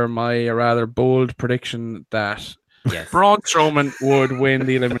for my rather bold prediction that Braun Strowman would win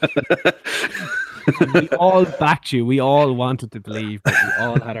the elimination. We all backed you. We all wanted to believe, but we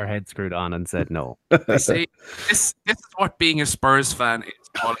all had our heads screwed on and said no. See, this is what being a Spurs fan is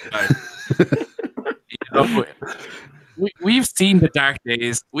all about. We've seen the dark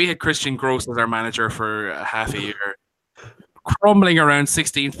days. We had Christian Gross as our manager for half a year, crumbling around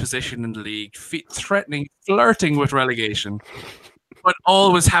 16th position in the league, flirting with relegation, but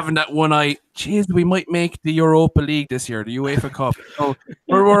always having that one eye. Jeez, we might make the Europa League this year, the UEFA Cup. So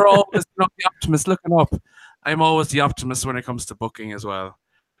we're always the optimist looking up. I'm always the optimist when it comes to booking as well.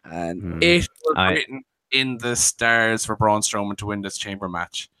 And it was written in the stars for Braun Strowman to win this chamber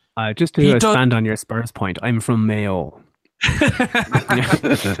match. Just to expand on your Spurs point, I'm from Mayo.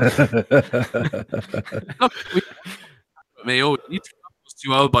 Look, Mayo, we need to stop those two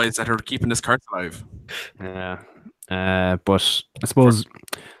albies that are keeping this curse alive. Yeah. But I suppose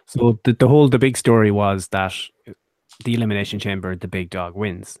so. The big story was that the Elimination Chamber, the big dog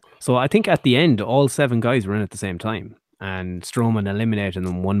wins. So I think at the end, all 7 guys were in at the same time, and Strowman eliminated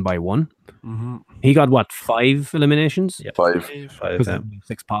them one by one. Mm-hmm. He got 5 eliminations? Yeah, 5.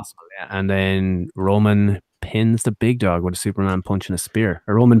 6 possible. Yeah. And then Roman pins the big dog with a Superman punch and a spear.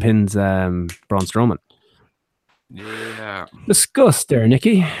 Or Roman pins Braun Strowman. Yeah. Discuss there,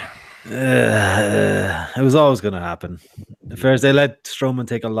 Nicky. It was always going to happen. First, they let Strowman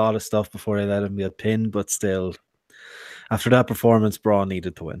take a lot of stuff before they let him get pinned, but still, after that performance, Braun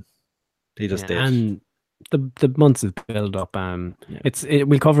needed to win. He just did. And the months of build up.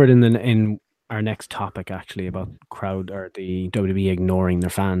 We'll cover it in our next topic actually about crowd or the WWE ignoring their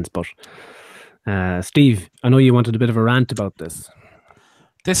fans. But Steve, I know you wanted a bit of a rant about this.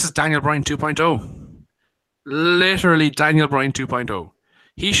 This is Daniel Bryan 2.0. Literally Daniel Bryan 2.0.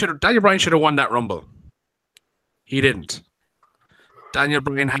 Daniel Bryan should have won that Rumble. He didn't. Daniel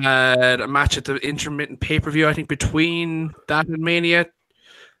Bryan had a match at the intermittent pay-per-view, I think, between that and Mania.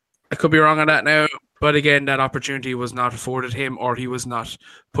 I could be wrong on that now, but again, that opportunity was not afforded him, or he was not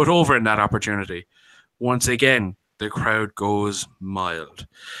put over in that opportunity. Once again, the crowd goes mild.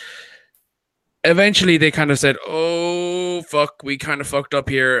 Eventually, they kind of said, oh, fuck, we kind of fucked up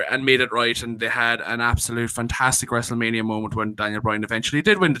here and made it right. And they had an absolute fantastic WrestleMania moment when Daniel Bryan eventually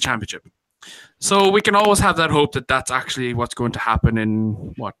did win the championship. So we can always have that hope that that's actually what's going to happen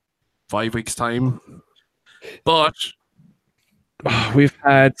in, 5 weeks' time. But we've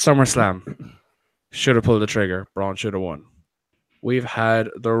had SummerSlam. Should have pulled the trigger. Braun should have won. We've had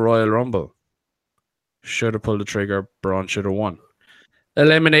the Royal Rumble. Should have pulled the trigger. Braun should have won.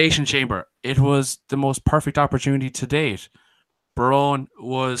 Elimination Chamber. It was the most perfect opportunity to date. Braun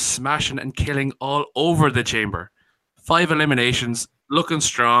was smashing and killing all over the chamber. 5 eliminations, looking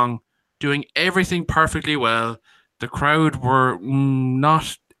strong, doing everything perfectly well. The crowd were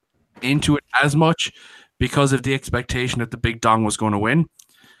not into it as much because of the expectation that the Big Dong was going to win.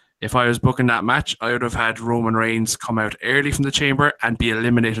 If I was booking that match, I would have had Roman Reigns come out early from the chamber and be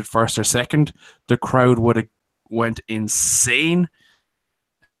eliminated first or second. The crowd would have went insane.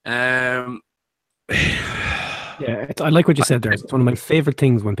 Yeah, I like what you said there. It's one of my favorite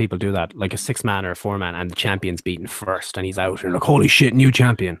things when people do that, like a 6-man or a 4-man, and the champion's beaten first, and he's out, and like, holy shit, new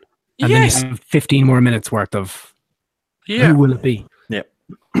champion. And then you have 15 more minutes worth of who will it be? Yeah.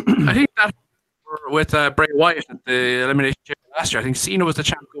 I think that with Bray Wyatt at the Elimination Chamber last year, I think Cena was the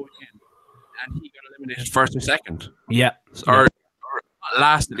champ going in, and he got eliminated first or second. Yeah. Or not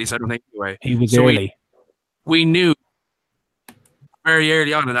last, at least, I don't think, anyway. He was early. We knew very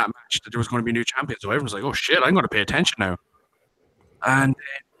early on in that match that there was going to be new champions, so everyone was like, oh shit, I'm going to pay attention now. And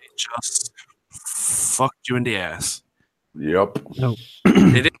then it just fucked you in the ass. Yep. No.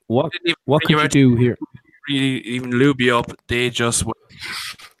 What could you do here? Really even lube you up. They just went.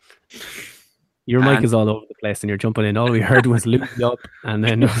 Your mic is all over the place and you're jumping in. All we heard was lube you up, and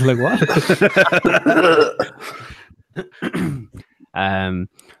then I was like, what?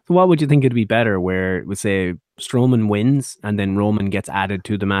 So what would you think it'd be better, where we say Strowman wins and then Roman gets added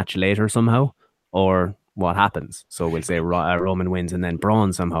to the match later somehow, or what happens? So we'll say Roman wins and then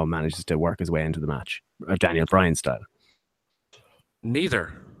Braun somehow manages to work his way into the match, Daniel Bryan style.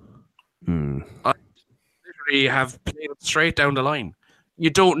 Neither. I literally have played it straight down the line. You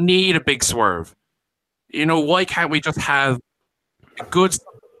don't need a big swerve. You know, why can't we just have a good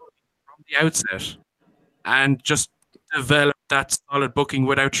from the outset and just develop that solid booking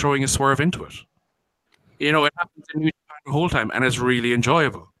without throwing a swerve into it? You know, it happens in New Japan the whole time, and it's really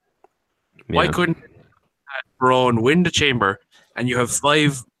enjoyable. Yeah. Why couldn't Braun win the chamber and you have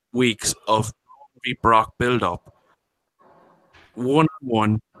 5 weeks of Brock build-up,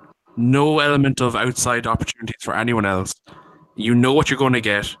 one-on-one, no element of outside opportunities for anyone else. You know what you're going to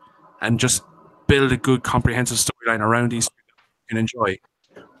get, and just build a good comprehensive storyline around these people you can enjoy.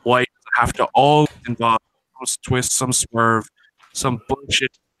 Why does it have to always involve some twist, some swerve, some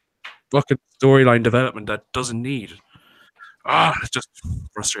bullshit fucking storyline development that doesn't need? It's just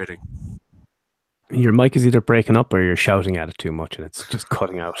frustrating. Your mic is either breaking up or you're shouting at it too much and it's just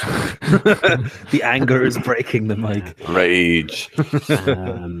cutting out. The anger is breaking the mic. Rage.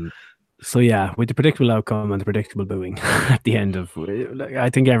 So yeah, with the predictable outcome and the predictable booing at the end of, I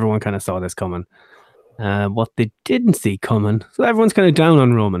think everyone kind of saw this coming. What they didn't see coming, so everyone's kind of down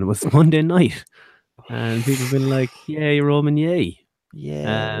on Roman, was Monday night, and people have been like, "Yay, Roman, yay!"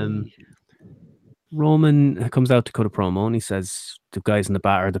 Yeah. Roman comes out to cut a promo and he says the guys in the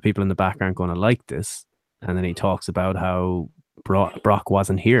back, or the people in the back, aren't going to like this, and then he talks about how Brock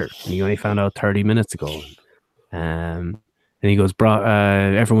wasn't here and he only found out 30 minutes ago. And he goes,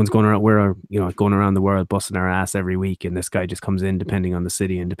 everyone's going around, we're going around the world busting our ass every week, and this guy just comes in depending on the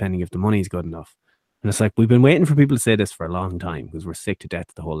city and depending if the money's good enough. And it's like, we've been waiting for people to say this for a long time because we're sick to death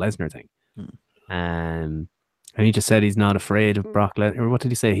of the whole Lesnar thing. And he just said he's not afraid of Brock Lesnar. Or what did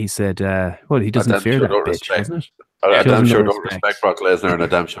he say? He said, he doesn't fear that bitch, isn't it? I damn sure don't respect Brock Lesnar, and I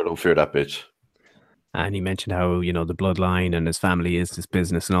damn sure don't fear that bitch. And he mentioned how, the bloodline and his family is this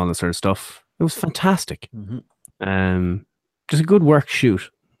business and all this sort of stuff. It was fantastic. Just a good work shoot.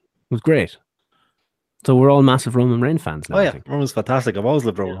 It was great. So we're all massive Roman Reigns fans now. Oh yeah, Roman's fantastic. I've always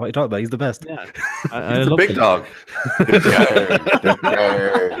loved Roman. What are you talking about? He's the best. Yeah, he's the big dog.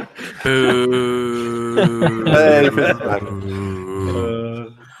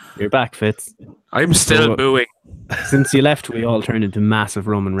 Boo! You're back, Fitz. I'm still booing. Since you left, we all turned into massive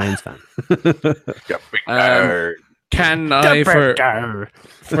Roman Reigns fans. Can I,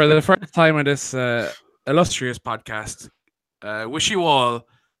 for the first time on this illustrious podcast, wish you all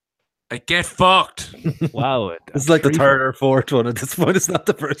a get fucked. Wow. It's like the third or fourth one at this point. It's not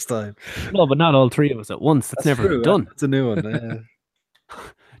the first time. No, but not all three of us at once. That's never been done. It's a new one.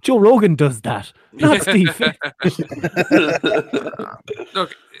 Joe Rogan does that. Not Steve.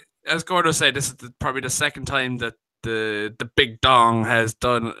 Look, as Gordo said, this is probably the second time that the big dong has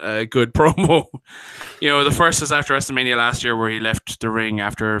done a good promo. The first is after WrestleMania last year, where he left the ring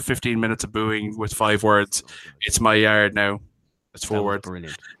after 15 minutes of booing with 5 words. It's my yard now. It's 4 words.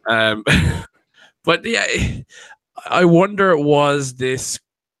 Brilliant. But yeah, I wonder, was this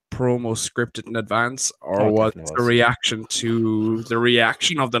promo scripted in advance, or was it a reaction to the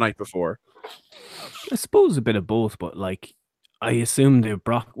reaction of the night before? I suppose a bit of both, but I assumed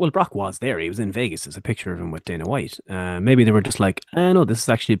Brock was there. He was in Vegas. There's a picture of him with Dana White. Maybe they were just like, no, this is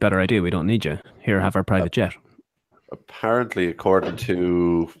actually a better idea. We don't need you. Here, have our private jet. Apparently, according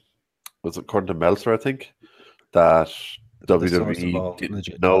to Meltzer, I think, that WWE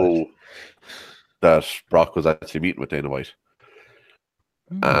didn't know that Brock was actually meeting with Dana White.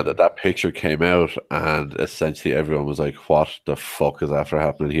 And that picture came out, and essentially everyone was like, what the fuck is after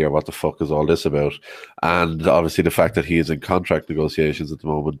happening here? What the fuck is all this about? And obviously the fact that he is in contract negotiations at the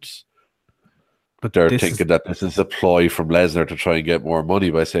moment, but they're thinking that this is a ploy from Lesnar to try and get more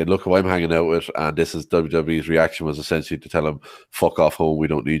money by saying, look who I'm hanging out with. And this is WWE's reaction, was essentially to tell him, fuck off home, we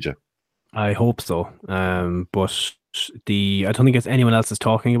don't need you. I hope so. But I don't think it's anyone else is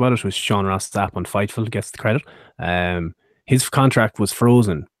talking about it. It was Sean Ross Sapp on Fightful gets the credit. His contract was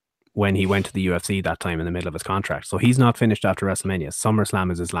frozen when he went to the UFC that time in the middle of his contract. So he's not finished after WrestleMania.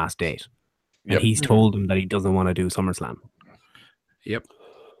 SummerSlam is his last date. And he's told him that he doesn't want to do SummerSlam. Yep.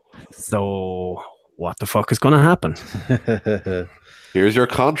 So what the fuck is going to happen? Here's your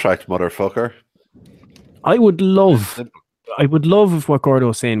contract, motherfucker. I would love if what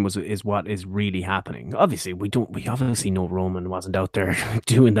Gordo's saying is what is really happening. Obviously, we obviously know Roman wasn't out there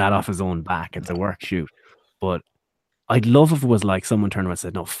doing that off his own back. It's a work shoot. But I'd love if it was like someone turned around and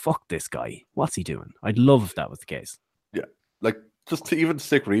said, no, fuck this guy. What's he doing? I'd love if that was the case. Yeah. Like, just to even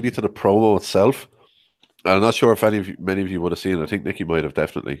stick really to the promo itself. I'm not sure if many of you would have seen it. I think Nikki might have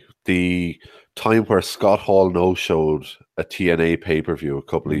definitely. The time where Scott Hall no-showed a TNA pay-per-view a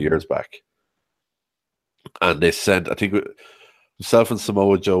couple of years back. And they sent, I think himself and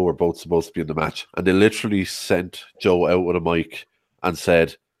Samoa Joe were both supposed to be in the match. And they literally sent Joe out with a mic and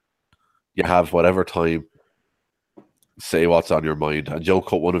said, you have whatever time, say what's on your mind. And Joe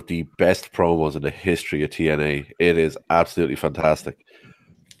cut one of the best promos in the history of TNA. It is absolutely fantastic.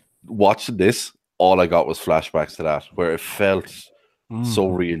 Watching this, all I got was flashbacks to that, where it felt so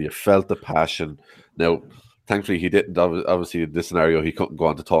real. You felt the passion. Now, thankfully, he didn't. Obviously, in this scenario, he couldn't go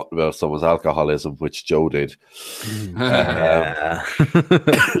on to talk about someone's alcoholism, which Joe did. But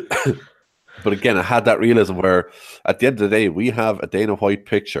again, I had that realism where, at the end of the day, we have a Dana White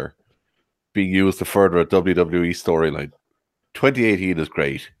picture being used to further a WWE storyline. 2018 is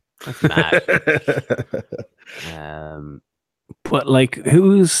great. That's mad. But like,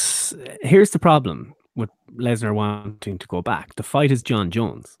 here's the problem with Lesnar wanting to go back. The fight is John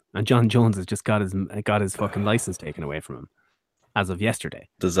Jones, and John Jones has just got his fucking license taken away from him as of yesterday.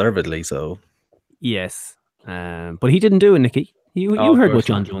 Deservedly so. Yes, but he didn't do it, Nikki. You heard what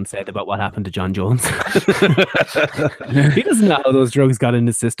John Jones said about what happened to John Jones. He doesn't know how those drugs got in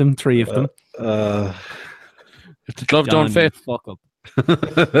the system. 3 of them. If the glove don't fit, fuck up.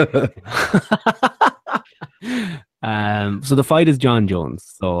 So the fight is John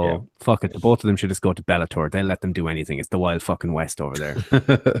Jones. So fuck it. The both of them should just go to Bellator. They'll let them do anything. It's the wild fucking West over there.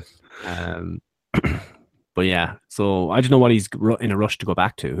 But yeah, so I don't know what he's in a rush to go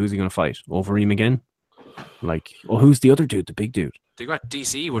back to. Who's he going to fight? Overeem again? Like, who's the other dude? The big dude? They got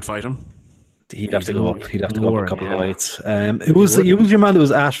DC would fight him. He'd have to go up. He'd have to go up a couple of fights. It was your man that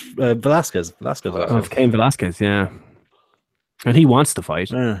was Ash Velasquez. Cain Velasquez, yeah. And he wants to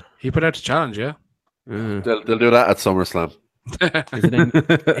fight. He put out a challenge, yeah. They'll do that at SummerSlam. Is it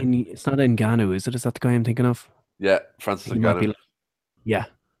it's not Ngannou, is it? Is that the guy I'm thinking of? Yeah, Francis Ngannou. Yeah.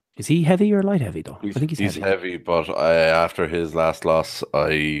 Is he heavy or light heavy though? I think he's heavy, but after his last loss,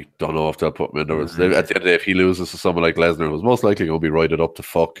 I don't know if they'll put him in there. At the end of the day, if he loses to someone like Lesnar, who's most likely going to be righted up to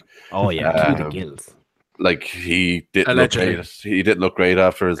fuck. Oh yeah, the gills. Like he didn't look great. He didn't look great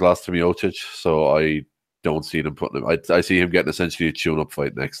after his loss to Miocic, so I don't see them putting him. I see him getting essentially a tune-up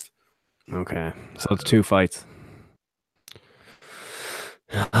fight next. Okay, so it's 2 fights.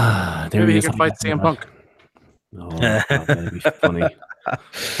 Maybe he can fight CM Punk. Oh, that'd be funny.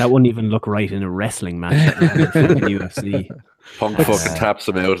 That wouldn't even look right in a wrestling match. UFC. Punk fucking taps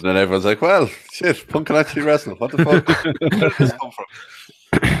him out, and then everyone's like, "Well, shit, Punk can actually wrestle. What the fuck? Where did this come from?"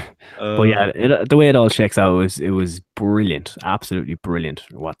 But yeah, the way it all checks out it was brilliant, absolutely brilliant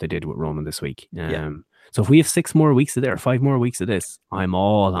what they did with Roman this week. So if we have 6 more weeks of 5 more weeks of this, I'm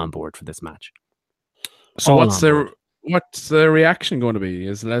all on board for this match. So what's the reaction going to be?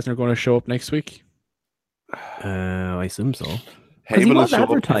 Is Lesnar going to show up next week? I assume so. Because he was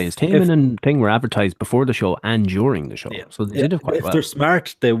advertised. Heyman and Thing were advertised before the show and during the show. Yeah. So they did it quite well. If they're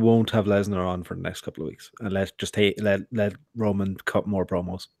smart, they won't have Lesnar on for the next couple of weeks and let Roman cut more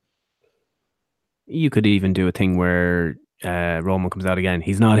promos. You could even do a thing where Roman comes out again.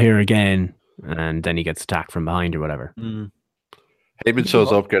 He's not here again, and then he gets attacked from behind or whatever. Heyman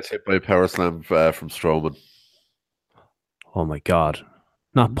shows up, gets hit by a power slam from Strowman. Oh my God.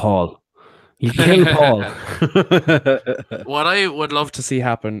 Not Paul. You kill Paul. What I would love to see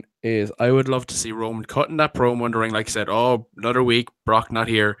happen is I would love to see Roman cutting that promo in the ring, like I said, another week, Brock not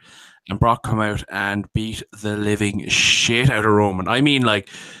here, and Brock come out and beat the living shit out of Roman. I mean, like,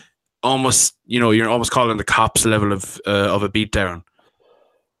 almost, you're almost calling the cops level of a beatdown.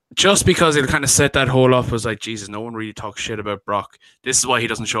 Just because it'll kind of set that whole up as like, Jesus, no one really talks shit about Brock. This is why he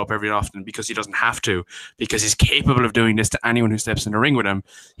doesn't show up every often, because he doesn't have to, because he's capable of doing this to anyone who steps in the ring with him.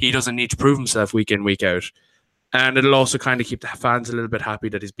 He doesn't need to prove himself week in, week out. And it'll also kind of keep the fans a little bit happy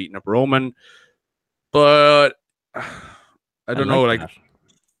that he's beating up Roman. But I don't know.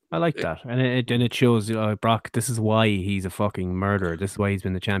 I like that. And it shows Brock, this is why he's a fucking murderer. This is why he's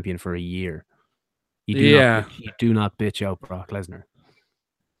been the champion for a year. You do not bitch out Brock Lesnar.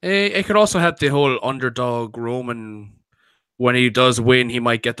 It could also have the whole underdog Roman. When he does win, he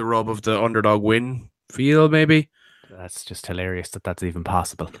might get the rub of the underdog win feel, maybe. That's just hilarious that that's even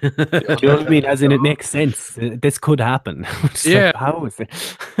possible. Do you know what I mean? As in, it makes sense. This could happen. Yeah. Like, how is it?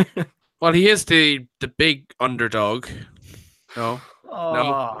 Well, he is the big underdog. No.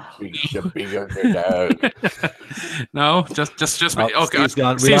 Oh. The big underdog. No, just me. Oh, Okay, Steve's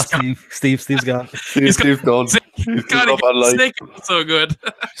gone. We lost Steve. Steve's gone. Steve's gone. He's Got up on like. Snake so good.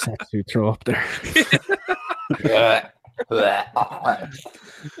 Just had to throw up there.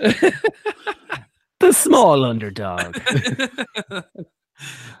 The small underdog.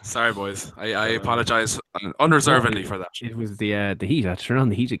 Sorry, boys. I apologize unreservedly for that. It was the heat. I turn on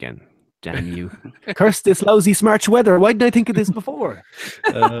the heat again. Damn you! Curse this lousy March weather. Why didn't I think of this before?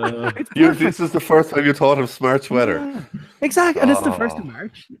 This is the first time you thought of smart weather. Yeah, exactly, and it's the 1st of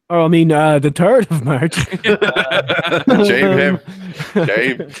March. Or I mean, the 3rd of March.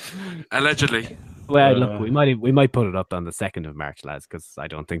 James. Allegedly. Well, look, we might put it up on the 2nd of March, lads, because I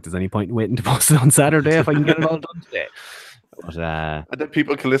don't think there's any point in waiting to post it on Saturday if I can get it all done today. But, and then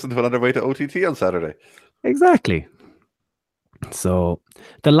people can listen to it on their way to OTT on Saturday. Exactly. So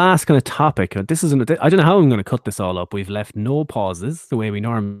the last kind of topic, I don't know how I'm going to cut this all up. We've left no pauses the way we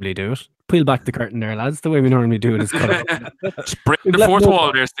normally do it. Peel back the curtain there, lads. The way we normally do it is cut up. Just break the fourth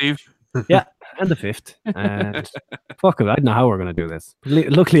wall there, Steve. Yeah, and the 5th. And fuck it, I don't know how we're going to do this.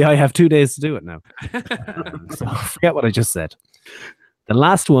 Luckily, I have 2 days to do it now. So forget what I just said. The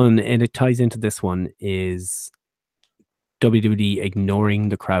last one, and it ties into this one, is WWE ignoring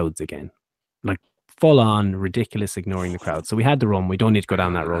the crowds again. Like, full on ridiculous ignoring the crowd. So we had the run. We don't need to go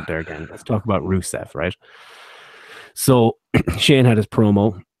down that road there again. Let's talk about Rusev, right? So Shane had his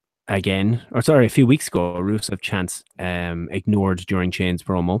promo again, a few weeks ago. Rusev chants ignored during Shane's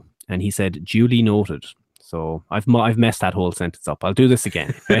promo, and he said duly noted. So I've messed that whole sentence up. I'll do this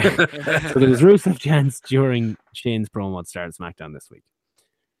again. Okay? So there was Rusev chants during Shane's promo at the start of SmackDown this week.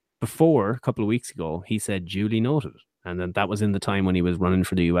 Before, a couple of weeks ago, he said duly noted. And then that was in the time when he was running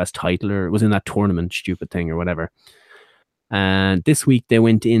for the US title, or it was in that tournament, stupid thing or whatever. And this week they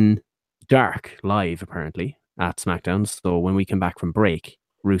went in dark live, apparently, at SmackDown. So when we came back from break,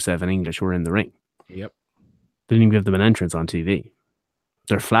 Rusev and English were in the ring. Yep. They didn't even give them an entrance on TV.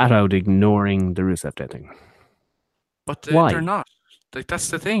 They're flat out ignoring the Rusev Day thing. But Why? They're not. Like, that's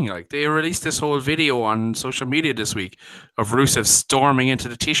the thing. Like, they released this whole video on social media this week of Rusev storming into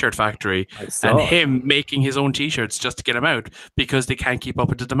the t-shirt factory and him making his own t-shirts just to get him out because they can't keep up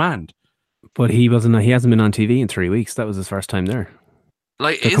with the demand. But he hasn't been on TV in 3 weeks. That was his first time there.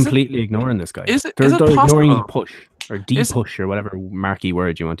 Like, they're completely ignoring this guy. They're ignoring the push or de-push or whatever marquee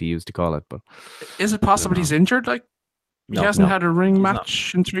word you want to use to call it. But is it possible he's injured? Like, he hasn't had a ring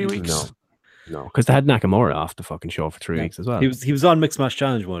match in 3 weeks? No, because they had Nakamura off the fucking show for 3 weeks as well. He was on Mixed Match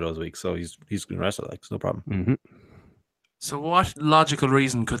Challenge one of those weeks, so he's going to wrestle. Like, it's no problem. Mm-hmm. So what logical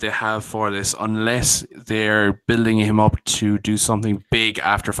reason could they have for this unless they're building him up to do something big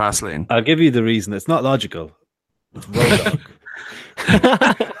after Fastlane? I'll give you the reason. It's not logical. It's Road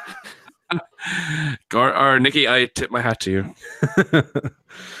Dogg. Or Nikki, I tip my hat to you.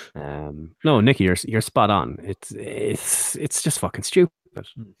 No, Nikki, you're spot on. It's just fucking stupid.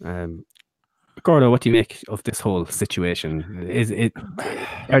 Gordo, what do you make of this whole situation?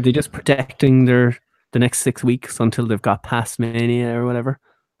 Are they just protecting the next 6 weeks until they've got past Mania or whatever,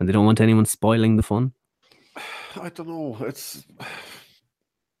 and they don't want anyone spoiling the fun? I don't know. It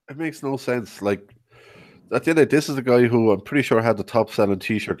makes no sense. Like, at the end of it, this is a guy who I'm pretty sure had the top selling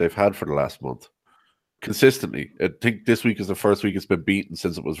t-shirt they've had for the last month consistently. I think this week is the first week it's been beaten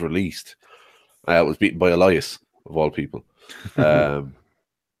since it was released. It was beaten by Elias of all people.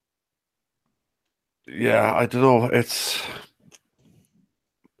 Yeah, I don't know. It's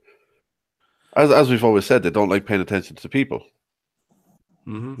as we've always said, they don't like paying attention to people.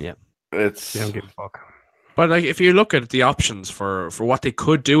 Mm-hmm. Yeah, they don't give a fuck. But like, if you look at the options for what they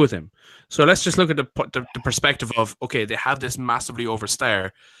could do with him, so let's just look at the perspective of, okay, they have this massively over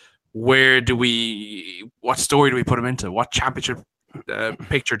star. What story do we put him into? What championship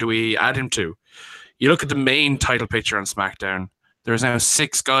picture do we add him to? You look at the main title picture on SmackDown. There's now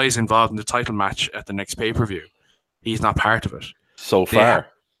 6 guys involved in the title match at the next pay-per-view. He's not part of it. So far.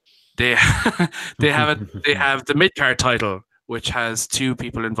 They have the mid-card title, which has 2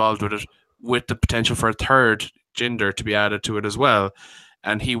 people involved with it, with the potential for a third Jinder to be added to it as well.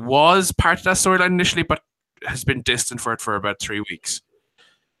 And he was part of that storyline initially, but has been distant for it for about 3 weeks.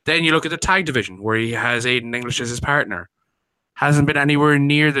 Then you look at the tag division, where he has Aiden English as his partner. Hasn't been anywhere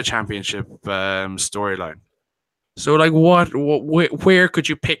near the championship storyline. So, like, where could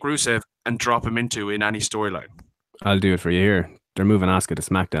you pick Rusev and drop him into in any storyline. I'll do it for you here. They're moving Asuka to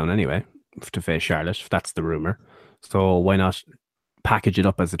SmackDown anyway to face Charlotte. That's the rumor. So why not package it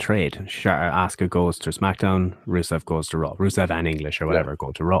up as a trade? Asuka goes to SmackDown, Rusev goes to Raw. Rusev and English or whatever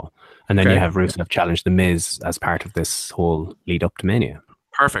go to Raw. And then you have Rusev challenge The Miz as part of this whole lead up to Mania.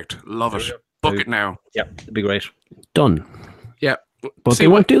 Perfect. Love it. Book it now. Yeah, it'd be great. Done. Yeah. But they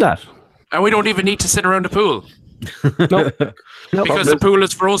won't do that. And we don't even need to sit around the pool. No. Because the pool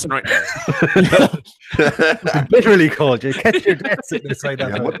is frozen right now. Literally cold. You catch your death sitting inside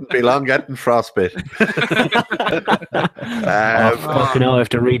that. It wouldn't be long getting frostbite. Fucking hell, I have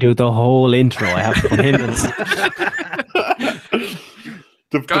to redo the whole intro. I have to come in and...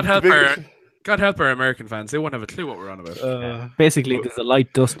 God help our American fans. They won't have a clue what we're on about. Basically, there's a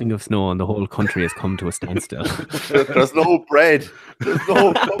light dusting of snow and the whole country has come to a standstill. There's no bread. There's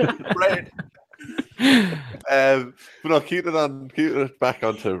no fucking bread. But no, keeping it back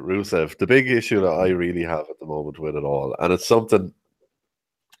onto Rusev. The big issue that I really have at the moment with it all, and it's something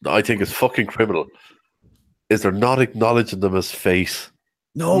that I think is fucking criminal, is they're not acknowledging them as face.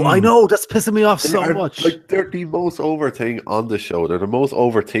 No, I know. That's pissing me off so much. Like, they're the most over thing on the show. They're the most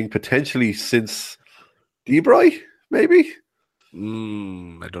over thing potentially since Debray, maybe? I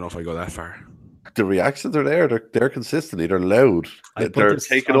don't know if I go that far. The reactions are there. They're consistently. They're loud. They're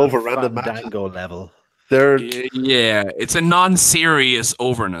taking over random matches. Level. Yeah, it's a non-serious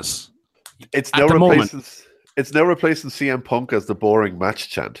overness. It's now replacing CM Punk as the boring match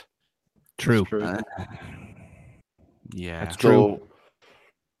chant. True. Yeah, that's true. So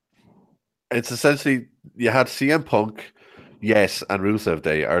it's essentially you had CM Punk, yes, and Rusev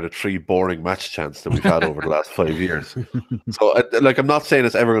Day are the three boring match chants that we've had over the last 5 years. So, I'm not saying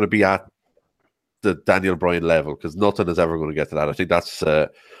it's ever going to be at the Daniel Bryan level because nothing is ever going to get to that. I think that's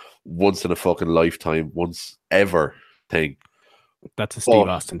once in a fucking lifetime, once ever thing. That's a Steve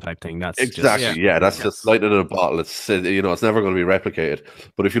Austin type thing. That's exactly that's just lightning in a bottle. It's it's never going to be replicated.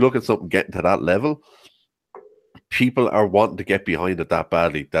 But if you look at something getting to that level, people are wanting to get behind it that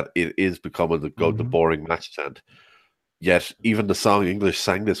badly that it is becoming the boring match chant. Yet even the song English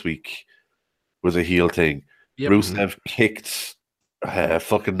sang this week was a heel thing. Yep. Rusev kicked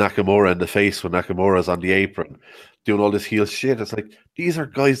fucking Nakamura in the face when Nakamura's on the apron doing all this heel shit. It's like, these are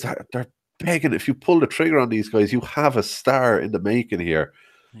guys that they're begging. If you pull the trigger on these guys, you have a star in the making here.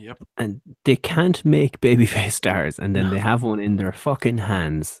 Yep. And they can't make babyface stars, and then they have one in their fucking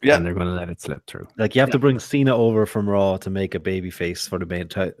hands, and they're going to let it slip through. Like, you have to bring Cena over from Raw to make a babyface for the main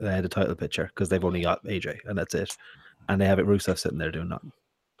the title picture because they've only got AJ, and that's it. And they have it Rusev sitting there doing nothing.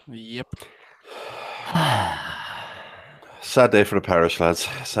 Yep. Sad day for the parish, lads.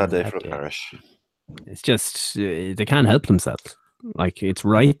 Sad day for the parish. It's just they can't help themselves. Like, it's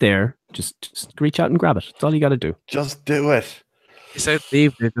right there. Just reach out and grab it. That's all you got to do. Just do it. They said they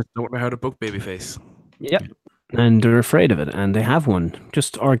just don't know how to book babyface. Yep. And they're afraid of it, and they have one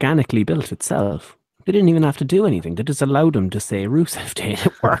just organically built itself. They didn't even have to do anything. They just allowed them to say Rusev Day.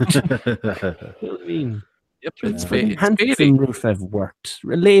 It worked. You know what I mean? Yep, handsome Rusev worked.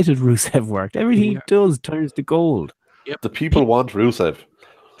 Related Rusev worked. Everything he does turns to gold. Yep. The people want Rusev.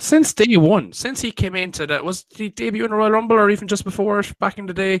 Since day one, since he came into that, was he debut in the Royal Rumble or even just before it, back in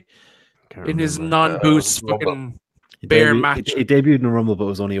the day? In his non-boots fucking bare match. He debuted in the Rumble, but it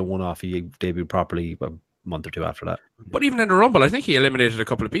was only a one-off. He debuted properly a month or two after that. But even in the Rumble, I think he eliminated a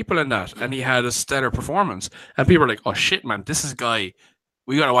couple of people in that, and he had a stellar performance. And people were like, oh shit, man, this is a guy,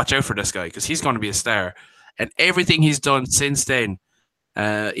 we got to watch out for this guy because he's going to be a star. And everything he's done since then,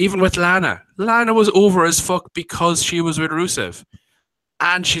 even with Lana was over as fuck because she was with Rusev.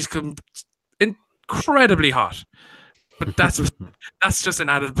 And she's incredibly hot. But that's just an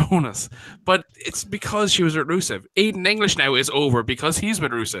added bonus. But it's because she was with Rusev. Aiden English now is over because he's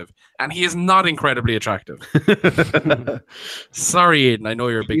with Rusev. And he is not incredibly attractive. Sorry, Aiden. I know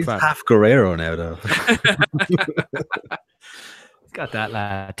you're a big fan. He's half Guerrero now, though. He's got that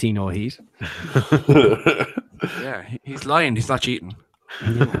Latino heat. Yeah, he's lying. He's not cheating.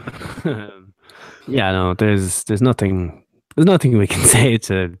 Yeah, no, there's nothing we can say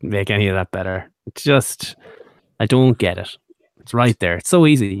to make any of that better. It's just, I don't get it. It's right there. It's so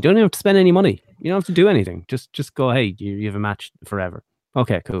easy. You don't even have to spend any money. You don't have to do anything. Just go, hey, you have a match forever.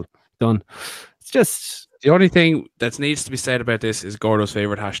 Okay, cool. Done. It's just... The only thing that needs to be said about this is Gordo's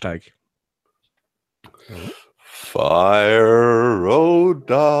favorite hashtag. Fire Road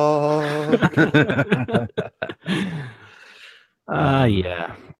Dog.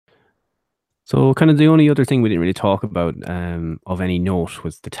 Yeah. So kind of the only other thing we didn't really talk about of any note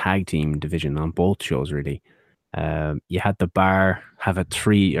was the tag team division on both shows, really. You had the Bar have a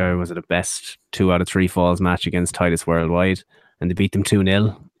best 2 out of 3 falls match against Titus Worldwide, and they beat them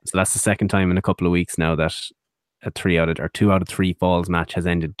 2-0. So that's the second time in a couple of weeks now that a 2 out of 3 falls match has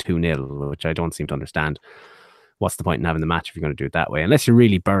ended 2-0, which I don't seem to understand. What's the point in having the match if you're going to do it that way? Unless you're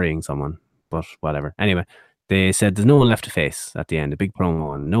really burying someone, but whatever. Anyway, they said there's no one left to face at the end, a big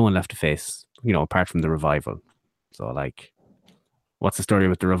promo, and no one left to face, apart from the Revival. So, what's the story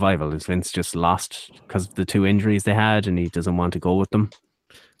with the Revival? Is Vince just lost because of the 2 injuries they had and he doesn't want to go with them?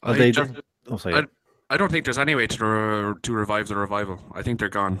 I don't think there's any way to revive the Revival. I think they're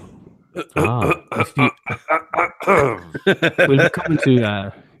gone. We'll be coming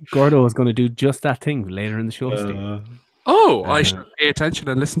to Gordo is going to do just that thing later in the show. I should pay attention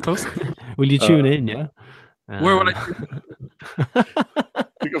and listen closely. Will you tune in? Yeah. Where will I?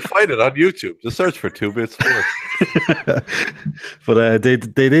 You can find it on YouTube. Just search for 2 Bit Sports. But they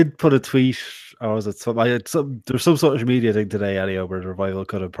did put a tweet, or was it there's some social media thing today, anyhow, where the Revival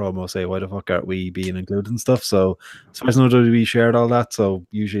cut a promo say, "Why the fuck aren't we being included and stuff?" So as far as I know, WWE shared all that. So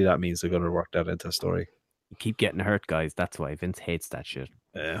usually that means they're going to work that into a story. You keep getting hurt, guys. That's why Vince hates that shit.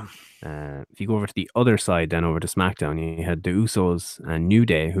 Yeah. If you go over to the other side, then over to SmackDown, you had the Usos and New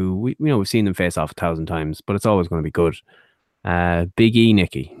Day, who we've seen them face off 1,000 times, but it's always going to be good. Big E,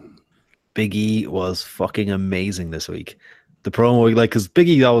 Nikki. Big E was fucking amazing this week. The promo, because Big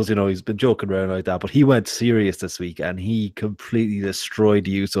E always, he's been joking around like that, but he went serious this week and he completely destroyed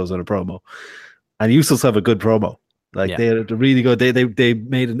the Usos on a promo. And Usos have a good promo. They're really good. They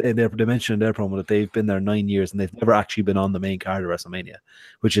made they mentioned in their promo that they've been there 9 years and they've never actually been on the main card of WrestleMania,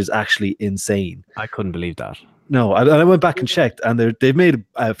 which is actually insane. I couldn't believe that. No, I went back and checked, and they've made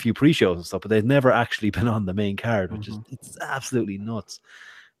a few pre-shows and stuff, but they've never actually been on the main card, which is it's absolutely nuts.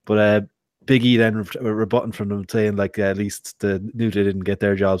 But Big E then rebutting from them, saying at least the New Day didn't get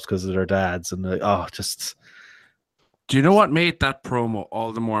their jobs because of their dads, and just. Do you know what made that promo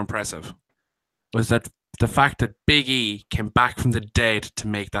all the more impressive? Was that the fact that Big E came back from the dead to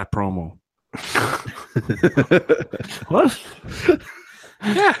make that promo. What?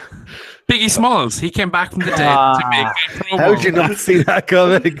 Yeah. Biggie Smalls, he came back from the dead to make that promo. How did you not see that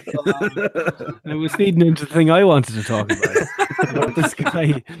coming? It was feeding into the thing I wanted to talk about. This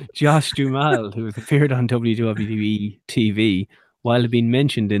guy, Josh Duhamel, who appeared on WWE TV while being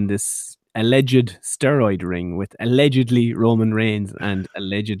mentioned in this alleged steroid ring with allegedly Roman Reigns and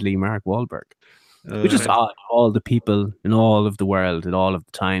allegedly Mark Wahlberg. Which is odd, all the people in all of the world, at all of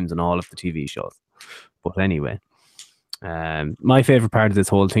the times, and all of the TV shows. But anyway, my favorite part of this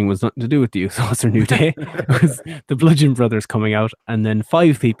whole thing was nothing to do with the Usos or New Day. It was the Bludgeon Brothers coming out and then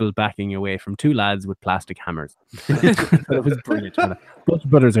 5 people backing away from 2 lads with plastic hammers. It was brilliant. Bludgeon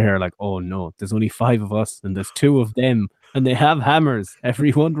Brothers are here like, oh no, there's only 5 of us and there's 2 of them and they have hammers.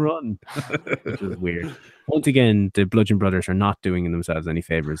 Everyone run. Which is weird. Once again, the Bludgeon Brothers are not doing themselves any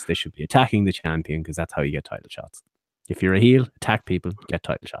favors. They should be attacking the champion because that's how you get title shots. If you're a heel, attack people, get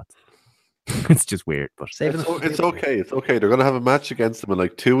title shots. It's just weird, but it's okay. It's okay. They're going to have a match against them in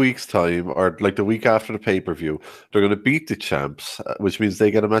 2 weeks' time, or the week after the pay-per-view. They're going to beat the champs, which means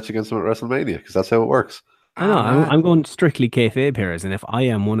they get a match against them at WrestleMania because that's how it works. I know. I'm going strictly kayfabe here, and if I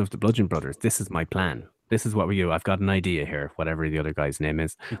am one of the Bludgeon Brothers, this is my plan. This is what we do. I've got an idea here, whatever the other guy's name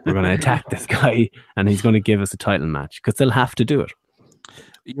is. We're going to attack this guy, and he's going to give us a title match because they'll have to do it.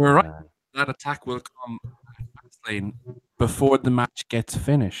 You're right. That attack will come Fastlane before the match gets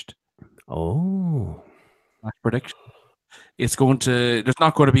finished. Oh, match prediction. There's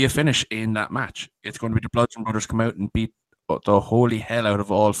not going to be a finish in that match. It's going to be the Bludgeon Brothers come out and beat the holy hell out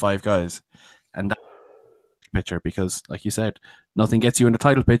of all 5 guys. And that's the picture because, like you said, nothing gets you in the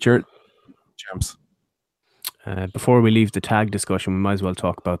title picture. Champs. Before we leave the tag discussion, we might as well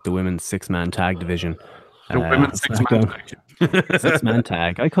talk about the women's 6-man tag division. The women's 6-man tag. 6-man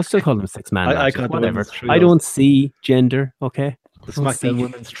tag. I still call them 6-man. Whatever. I don't see gender. Okay. The SmackDown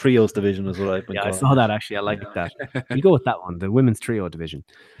Women's Trios division is what I've been calling. I saw that actually. I like that. We'll go with that one, the Women's Trio division.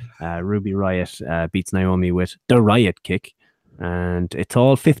 Ruby Riott beats Naomi with the Riot Kick, and it's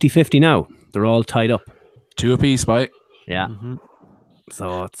all 50-50 now. They're all tied up. 2 apiece, right? Yeah. Mm-hmm.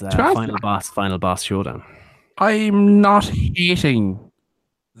 So it's final boss showdown. I'm not hating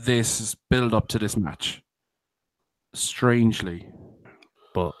this build up to this match. Strangely.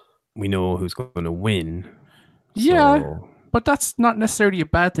 But we know who's going to win. Yeah. But that's not necessarily a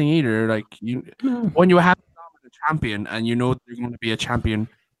bad thing either. When you have a dominant champion and you know they're going to be a champion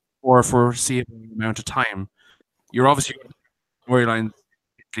for a foreseeable amount of time, you're obviously going to storyline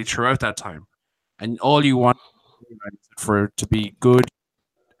throughout that time. And all you want is for it to be good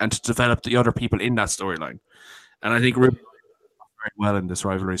and to develop the other people in that storyline. And I think Ruby did very well in this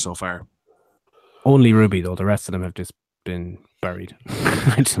rivalry so far. Only Ruby, though. The rest of them have just been buried.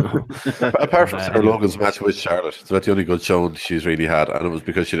 I don't know. Apart from Sarah Logan's match with Charlotte, it's about the only good showing she's really had, and it was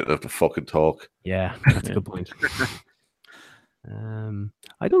because she didn't have to fucking talk. Yeah, that's a good point.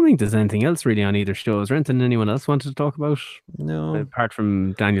 I don't think there's anything else really on either show. Is there anything anyone else wanted to talk about? No. Apart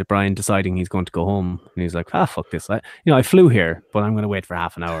from Daniel Bryan deciding he's going to go home, and he's like, fuck this. I flew here, but I'm going to wait for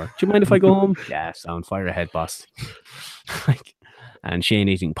half an hour. Do you mind if I go home? Yeah, sound fire ahead, boss. And Shane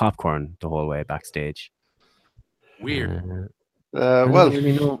eating popcorn the whole way backstage. Weird.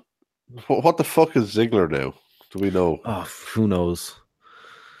 Well, what the fuck is Ziggler now? Do we know? Oh, who knows?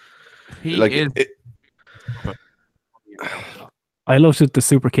 I loved the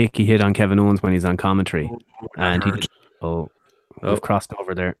super kick he hit on Kevin Owens when he's on commentary, and he we've crossed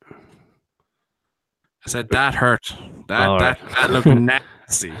over there. I said that hurt. That looked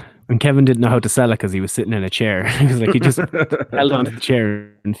nasty. And Kevin didn't know how to sell it because he was sitting in a chair. He was like, he just held onto the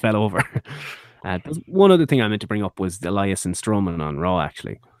chair and fell over. One other thing I meant to bring up was Elias and Strowman on Raw,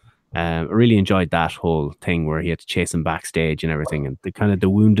 actually. I really enjoyed that whole thing where he had to chase him backstage and everything, and the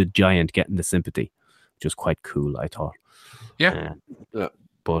wounded giant getting the sympathy, which was quite cool, I thought. Yeah.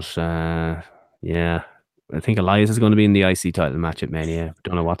 But yeah, I think Elias is going to be in the IC title match at Mania.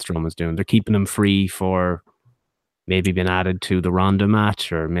 Don't know what Strowman's doing. They're keeping him free for maybe being added to the Ronda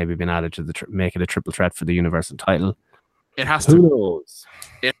match, or maybe being added to make it a triple threat for the Universal title. It has Who to. knows?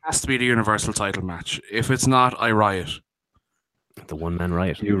 It has to be the Universal title match. If it's not, I riot. The one-man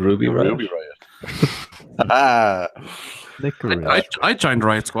riot. You Ruby Riot. Ruby Riot. I joined the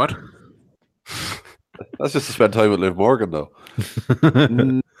Riot Squad. That's just to spend time with Liv Morgan, though.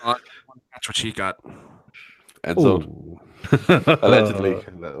 That's what she got. Enzo. Allegedly.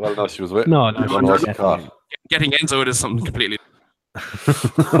 Well, no, she was with. No, wasn't caught. Getting Enzo is something completely.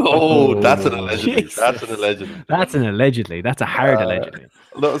 Oh, that's an allegedly. Jesus. That's an allegedly. That's an allegedly. That's a hard allegedly.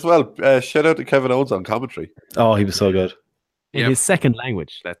 No, as well, shout out to Kevin Owens on commentary. Oh, he was so good. In his second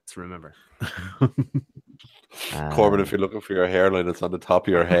language, let's remember. Corbin, if you're looking for your hairline, it's on the top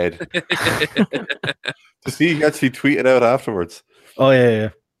of your head. To see, he actually tweeted out afterwards. Oh,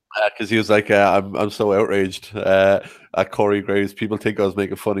 yeah. Because he was like, I'm so outraged at Corey Graves. People think I was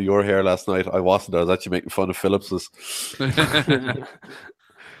making fun of your hair last night. I wasn't. I was actually making fun of Phillips's.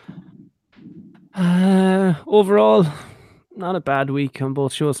 Overall, not a bad week on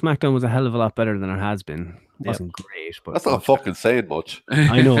both shows. SmackDown was a hell of a lot better than it has been. It wasn't great, but that's not fucking saying much.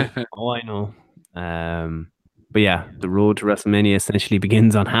 I know. I know. But yeah, the road to WrestleMania essentially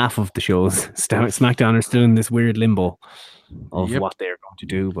begins on half of the shows. SmackDown are still in this weird limbo of what they're going to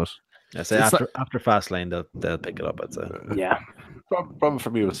do, but I say after Fastlane they'll pick it up. I'd say. Yeah. Problem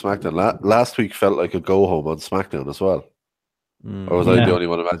for me with SmackDown last week felt like a go home on SmackDown as well. Or was I the only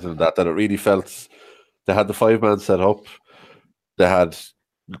one imagining that it really felt they had the 5-man set up, they had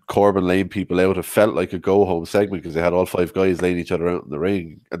Corbin laying people out. It felt like a go home segment because they had all 5 guys laying each other out in the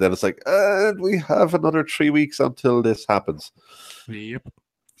ring, and then it's like, we have another 3 weeks until this happens. Yep.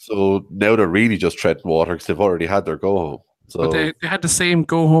 So now they're really just treading water because they've already had their go home. So but they had the same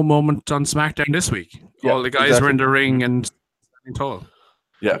go home moment on SmackDown this week. Yeah, all the guys were in the ring and standing tall.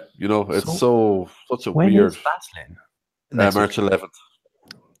 Yeah, it's such a when weird. is Fastlane? March 11th.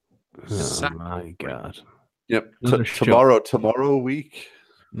 Oh my god! Yep, Another tomorrow week.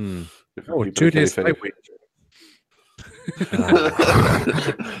 Oh, 2 days. Good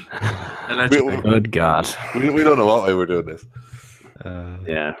God. We don't know what way we're doing this.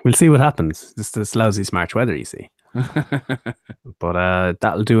 Yeah, we'll see what happens. This lousy March weather, you see. But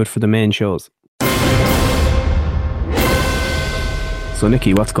that'll do it for the main shows. So,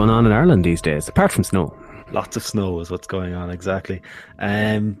 Nikki, what's going on in Ireland these days, apart from snow? Lots of snow is what's going on, exactly.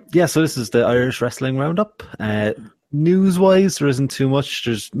 So this is the Irish Wrestling Roundup. News-wise, there isn't too much.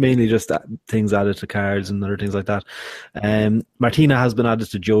 There's mainly just things added to cards and other things like that. Martina has been added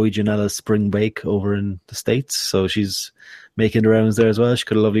to Joey Janela's Spring Bake over in the States, so she's making the rounds there as well. She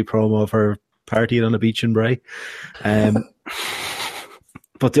got a lovely promo of her partying on the beach in Bray.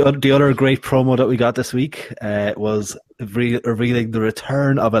 But the other great promo that we got this week was revealing the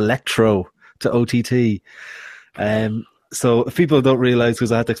return of Electro to OTT. So if people don't realize,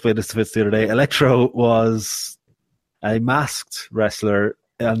 because I had to explain this to Fitz the other day, Electro was a masked wrestler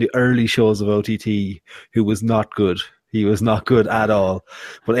on the early shows of OTT who was not good. He was not good at all.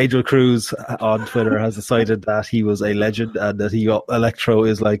 But Angel Cruz on Twitter has decided that he was a legend and that Electro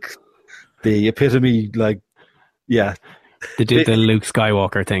is like the epitome, like, yeah. They did the Luke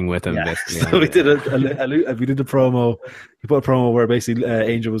Skywalker thing with him. Yeah. So we did we did the promo. He put a promo where basically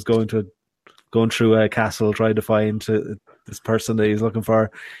Angel was going through a castle trying to find this person that he's looking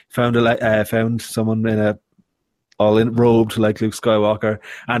for. Found someone all in robed like Luke Skywalker,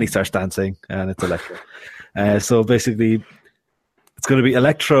 and he starts dancing, and it's Electro. So basically, it's going to be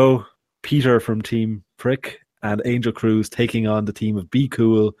Electro, Peter from Team Prick, and Angel Cruz taking on the team of Be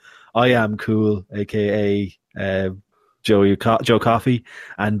Cool, I Am Cool, aka Joe Coffey,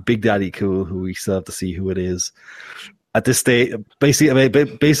 and Big Daddy Cool, who we still have to see who it is. At this stage, basically,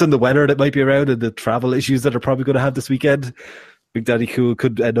 based on the weather that might be around and the travel issues that are probably going to have this weekend, Big Daddy Cool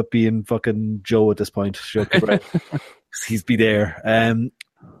could end up being fucking Joe at this point. He's be there.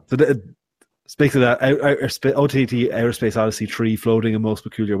 Speaking of that, OTT Aerospace Odyssey 3 Floating in Most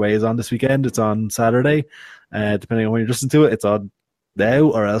Peculiar Way is on this weekend. It's on Saturday. Depending on when you're listening to it, it's on now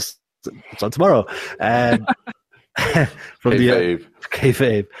or else it's on tomorrow. From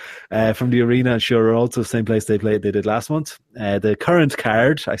Kayfabe. From the arena and sure also the same place they did last month. The current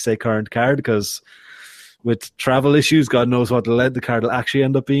card, I say current card because with travel issues, God knows what the card will actually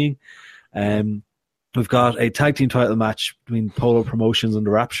end up being. We've got a tag team title match between Polo Promotions and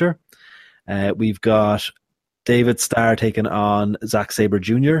The Rapture. We've got David Starr taking on Zack Sabre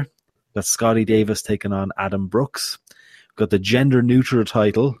Jr. We've got Scotty Davis taking on Adam Brooks. We've got the gender neutral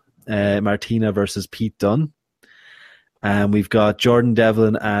title, Martina versus Pete Dunne. And we've got Jordan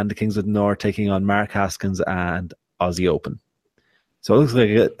Devlin and the Kings of the North taking on Mark Haskins and Aussie Open. So it looks like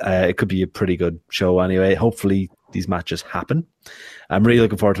it could be a pretty good show anyway. Hopefully these matches happen. I'm really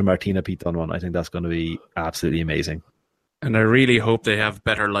looking forward to Martina Pete Dunne one. I think that's going to be absolutely amazing. And I really hope they have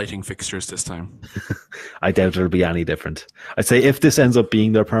better lighting fixtures this time. I doubt it'll be any different. I'd say if this ends up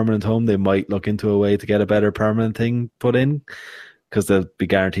being their permanent home, they might look into a way to get a better permanent thing put in, because they'll be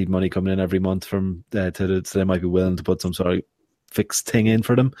guaranteed money coming in every month from so they might be willing to put some sort of fixed thing in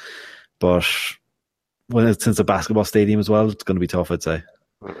for them. But since it's a basketball stadium as well, it's going to be tough, I'd say.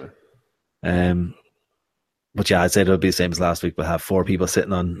 But yeah, I'd say it'll be the same as last week. We'll have 4 people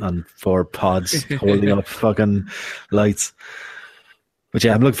sitting on 4 pods holding up fucking lights. But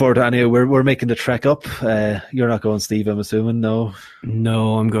yeah, I'm looking forward to it anyway. We're making the trek up. You're not going, Steve, I'm assuming, no?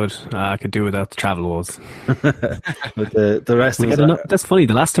 No, I'm good. I could do without the travel woes. But the rest of us that's funny.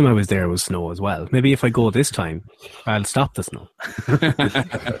 The last time I was there was snow as well. Maybe if I go this time, I'll stop the snow.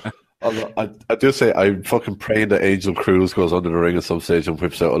 I do say I'm fucking praying that Angel Cruz goes under the ring at some stage and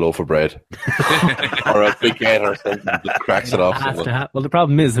whips out a loaf of bread or a baguette or something, just cracks it off. Well, the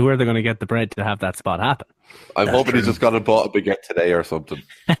problem is, who are they going to get the bread to have that spot happen? I'm hoping he's just gone and bought a baguette today or something.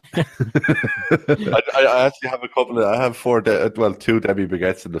 I actually have I have 2 Debbie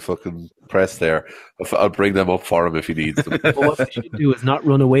baguettes in the fucking press there. I'll bring them up for him if he needs them. But what they should do is not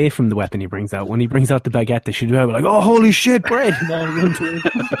run away from the weapon he brings out. When he brings out the baguette, they should be like, "Oh, holy shit, bread!" And all run to him.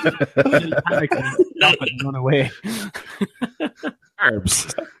 Panic and stop it and run away.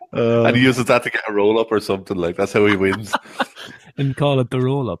 Herbs. And he uses that to get a roll up or something. Like that's how he wins. And call it the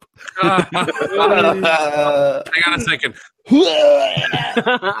roll up. Hang on a second.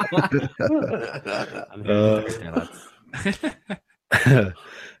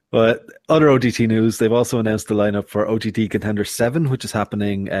 But other OTT news, they've also announced the lineup for OTT Contender 7, which is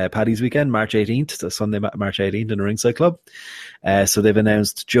happening Paddy's weekend, March 18th, so Sunday, March 18th in the Ringside Club. So they've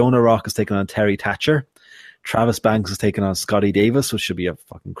announced Jonah Rock is taking on Terry Thatcher. Travis Banks is taking on Scotty Davis, which should be a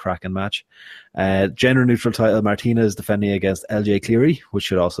fucking cracking match. Gender neutral title, Martina is defending against LJ Cleary, which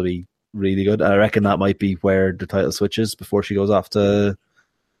should also be really good. I reckon that might be where the title switches before she goes off to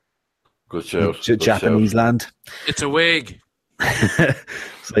Japanese land. It's a wig.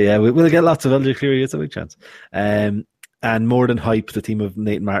 So yeah, we'll get lots of LJ Cleary. It's a big chance. And More Than Hype, the team of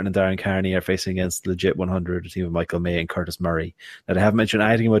Nathan Martin and Darren Carney, are facing against Legit 100, the team of Michael May and Curtis Murray. Now, they haven't mentioned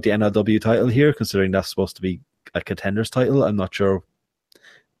anything about the NLW title here, considering that's supposed to be a contenders title. I'm not sure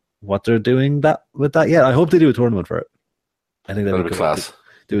what they're doing with that yet. I hope they do a tournament for it. I think that'd be class.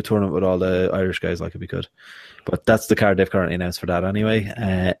 Do a tournament with all the Irish guys, like it'd be good. But that's the card they've currently announced for that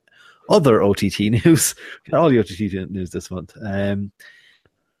anyway. Other OTT news, all the OTT news this month.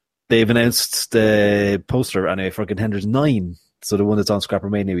 They've announced the poster anyway for Contenders 9, so the one that's on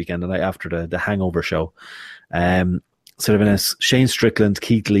Scrappermania weekend, the night after the Hangover show. So they've announced Shane Strickland,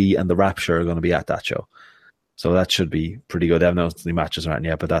 Keith Lee, and The Rapture are going to be at that show. So that should be pretty good. They haven't announced any matches aren't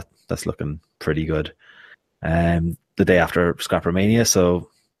yet, but that's looking pretty good. The day after Scrappermania, so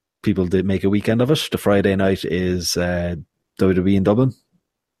people did make a weekend of it. The Friday night is WWE in Dublin,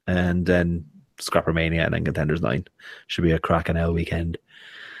 and then Scrappermania, and then Contenders 9. Should be a cracking hell weekend.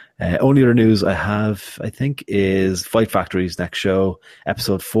 Only other news I have, I think, is Fight Factory's next show,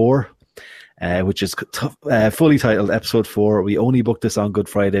 episode 4, which is fully titled Episode 4. We only booked this on Good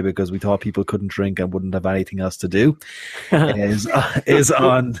Friday because we thought people couldn't drink and wouldn't have anything else to do. is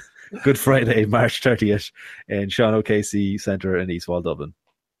on Good Friday, March 30th in Sean O'Casey Centre in East Wall, Dublin.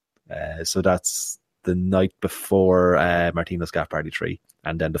 So that's the night before Martino's Gaff Party 3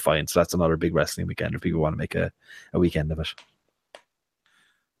 and then Defiance. So that's another big wrestling weekend if people want to make a weekend of it.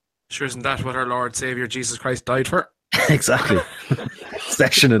 Sure, isn't that what our Lord Savior Jesus Christ died for? Exactly.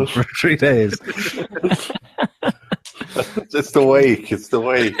 Sessioning for 3 days. It's the wake. It's the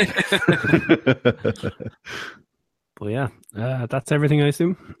wake. But yeah, that's everything, I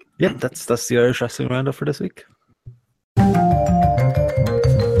assume. Yeah, that's the Irish Wrestling Roundup for this week.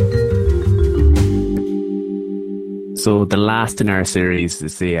 So the last in our series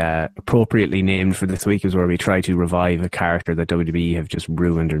is the appropriately named for this week, is where we try to revive a character that WWE have just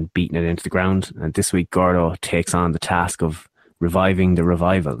ruined and beaten it into the ground. And this week, Gordo takes on the task of reviving the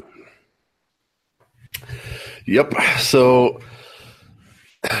revival. Yep. So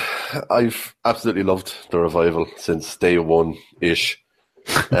I've absolutely loved the revival since day one-ish.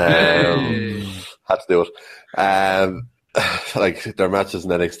 Had to do it. Like their matches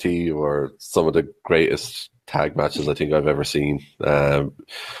in NXT were some of the greatest tag matches I think I've ever seen.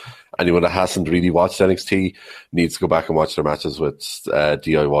 Anyone that hasn't really watched NXT needs to go back and watch their matches with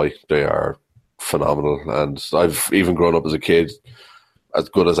DIY. They are phenomenal. And I've even grown up as a kid, as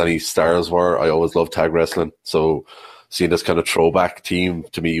good as any stars were, I always loved tag wrestling. So seeing this kind of throwback team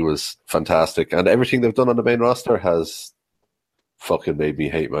to me was fantastic. And everything they've done on the main roster has fucking made me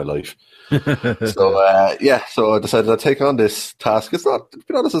hate my life. So I decided to take on this task. It's not, to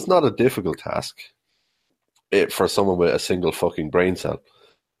be honest, it's not a difficult task for someone with a single fucking brain cell.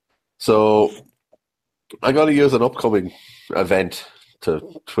 So I got to use an upcoming event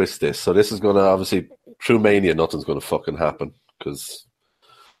to twist this. So this is going to, obviously, through Mania, nothing's going to fucking happen because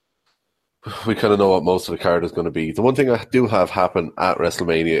we kind of know what most of the card is going to be. The one thing I do have happen at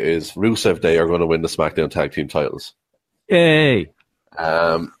WrestleMania is Rusev Day are going to win the SmackDown Tag Team titles. Yay!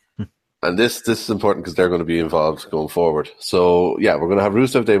 And this is important because they're going to be involved going forward. So, yeah, we're going to have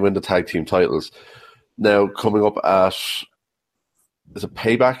Rusev Day win the tag team titles. Now, coming up at, is it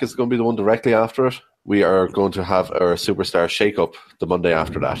Payback is going to be the one directly after it? We are going to have our Superstar Shake-Up the Monday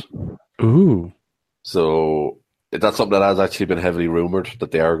after that. Ooh. So, that's something that has actually been heavily rumoured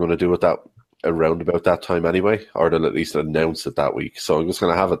that they are going to do it that around about that time anyway, or they'll at least announce it that week. So, I'm just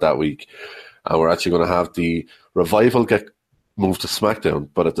going to have it that week. And we're actually going to have the Revival get moved to SmackDown,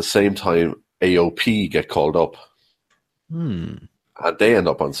 but at the same time, AOP get called up. And they end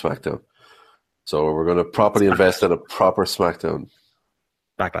up on SmackDown. So we're going to properly invest in a proper SmackDown.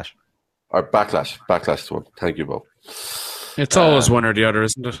 Backlash. Or Backlash. Backlash is one. Thank you, Bo. It's always one or the other,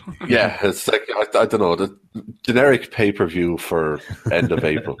 isn't it? Yeah, it's like, I don't know, the generic pay-per-view for end of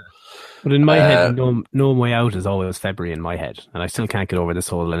April. But in my head, no Way Out is always February in my head. And I still can't get over this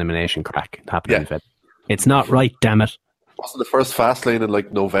whole elimination crack happening in February. It's not right, damn it. Wasn't the first Fastlane in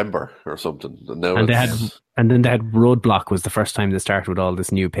like November or something? And then they had Roadblock was the first time they started with all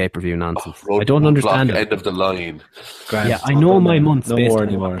this new pay-per-view nonsense. I don't understand it. End of the line. Grand. Yeah, I know my months no based more on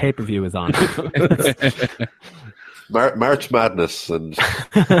anymore. what pay-per-view is on. March Madness and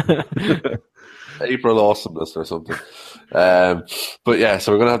April Awesomeness or something. But yeah,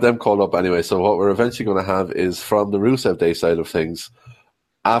 so we're going to have them called up anyway. So what we're eventually going to have is from the Rusev Day side of things,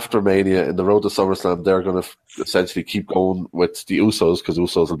 after Mania, in the road to SummerSlam, they're going to essentially keep going with the Usos because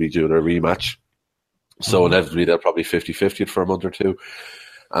Usos will be doing a rematch. So inevitably, they'll probably 50-50 it for a month or two.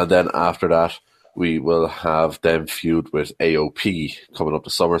 And then after that, we will have them feud with AOP coming up to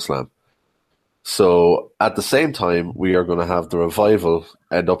SummerSlam. So at the same time, we are going to have the Revival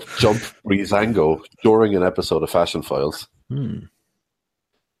end up jump Breezango during an episode of Fashion Files.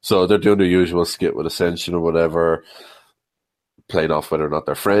 So they're doing their usual skit with Ascension or whatever, playing off whether or not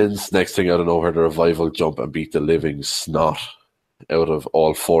they're friends. Next thing out of nowhere, the Revival jump and beat the living snot out of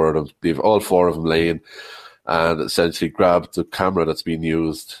all four of them. Leave all four of them laying and essentially grab the camera that's being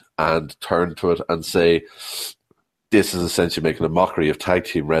used and turn to it and say, this is essentially making a mockery of tag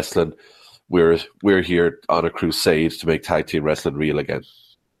team wrestling. We're here on a crusade to make tag team wrestling real again.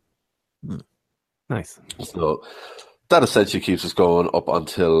 Nice. So that essentially keeps us going up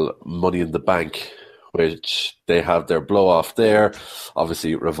until Money in the Bank, which they have their blow off there.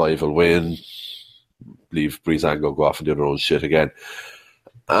 Obviously, Revival win, leave Breezango go off and do their own shit again.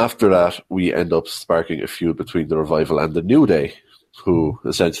 After that, we end up sparking a feud between the Revival and the New Day, who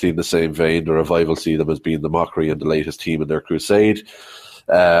essentially in the same vein, the Revival see them as being the mockery and the latest team in their crusade.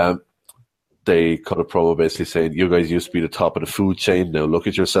 They cut a promo basically saying, you guys used to be the top of the food chain, now look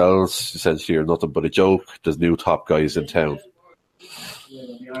at yourselves. Essentially, you're nothing but a joke. There's new top guys in town.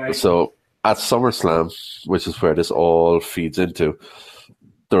 So at SummerSlam, which is where this all feeds into,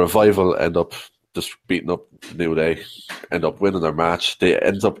 the Revival end up just beating up New Day, end up winning their match. They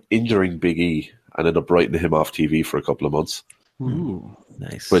end up injuring Big E and end up writing him off TV for a couple of months. Ooh.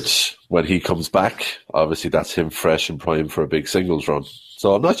 Nice. Which, when he comes back, obviously that's him fresh and prime for a big singles run.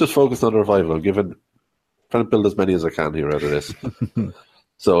 So I'm not just focused on the revival. I'm trying to build as many as I can here out of this.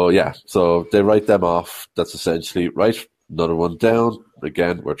 So yeah, so they write them off. That's essentially right. Another one down.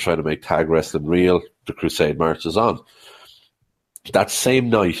 Again, we're trying to make tag wrestling real. The Crusade marches on. That same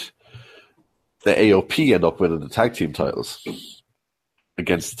night, the AOP end up winning the tag team titles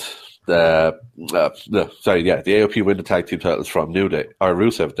against the AOP win the tag team titles from New Day or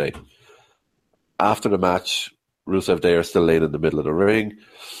Rusev Day. After the match, Rusev Day are still laying in the middle of the ring.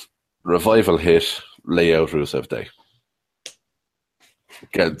 Revival hit, lay out Rusev Day.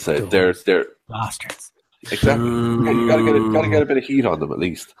 Again, so they're bastards. Exactly. You gotta get a bit of heat on them at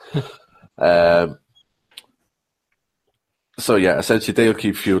least. So yeah, essentially they'll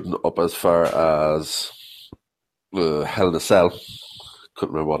keep feuding up as far as Hell in a Cell.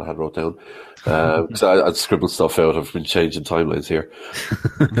 Couldn't remember what I had wrote down. So I'd scribbled stuff out. I've been changing timelines here.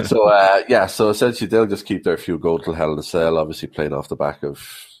 So essentially they'll just keep their feud going till Hell in a Cell, obviously playing off the back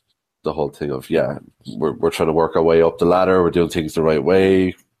of the whole thing of, we're trying to work our way up the ladder, we're doing things the right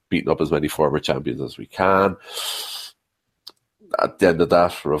way, beating up as many former champions as we can. At the end of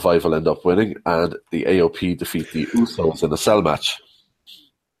that, Revival end up winning, and the AOP defeat the Usos in a cell match.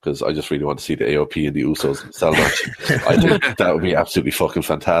 Because I just really want to see the AOP and the Usos in a cell match. I think that would be absolutely fucking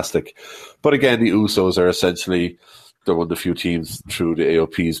fantastic. But again, the Usos are essentially, they're one of the few teams through the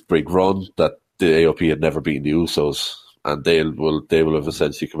AOP's big run that the AOP had never beaten the Usos. And they will have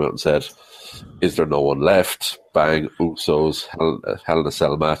essentially come out and said, is there no one left? Bang, Usos, Hell in a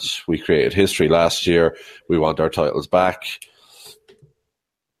Cell match. We created history last year. We want our titles back.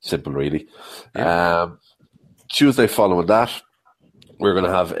 Simple, really. Yeah. Tuesday following that, we're going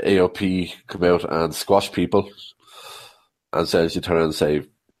to have AOP come out and squash people and essentially turn around and say,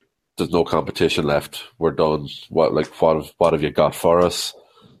 there's no competition left. We're done. What have you got for us?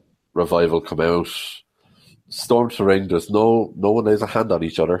 Revival come out. Storm to ring. There's no one lays a hand on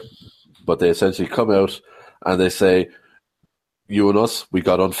each other, but they essentially come out and they say, you and us, we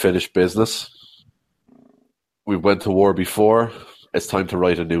got unfinished business. We went to war before. It's time to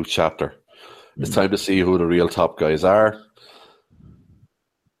write a new chapter. It's time to see who the real top guys are.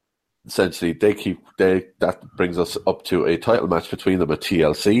 Essentially, that brings us up to a title match between them at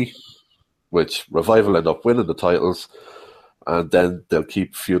TLC, which Revival end up winning the titles, and then they'll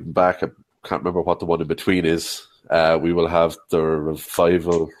keep feuding back. I can't remember what the one in between is. We will have the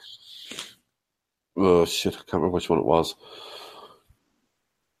Revival. Oh shit! I can't remember which one it was.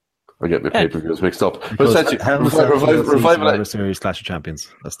 I get my pay-per-views mixed up. But essentially, Revival Series Clash of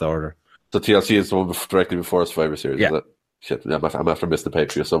Champions. That's the order. So TLC is the one directly before Survivor Series. Yeah. Is it? Shit, I'm after missing the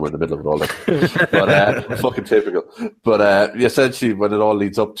pay-per-view somewhere in the middle of it all. But fucking typical. But essentially, when it all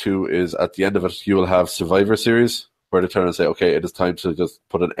leads up to is at the end of it, you will have Survivor Series where they turn and say, "Okay, it is time to just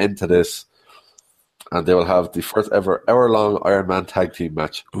put an end to this," and they will have the first ever hour-long Iron Man tag team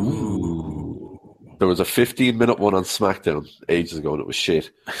match. Ooh. There was a 15-minute one on SmackDown ages ago, and it was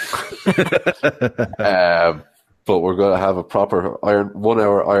shit. But we're going to have a proper 1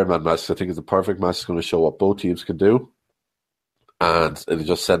 hour Iron Man match. I think it's a perfect match. It's going to show what both teams can do. And it'll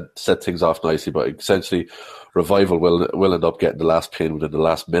just set things off nicely. But essentially, Revival will end up getting the last pin within the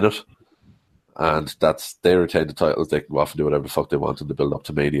last minute. And they retain the titles. They can go off and do whatever the fuck they want in the build up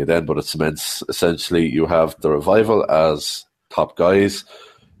to Mania then. But it cements, essentially, you have the Revival as top guys.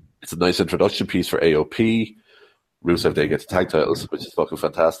 It's a nice introduction piece for AOP. Rusev Day gets tag titles, which is fucking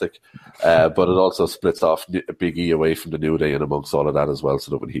fantastic. But it also splits off Big E away from the New Day and amongst all of that as well,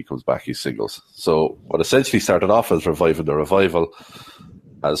 so that when he comes back, he's singles. So what essentially started off as reviving the Revival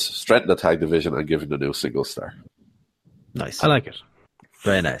has strengthened the tag division and given the new single star. Nice. I like it.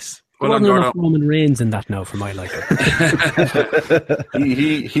 Very nice. Well, not enough Roman Reigns in that now for my liking.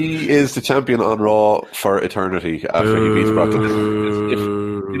 he is the champion on Raw for eternity after he beats Brock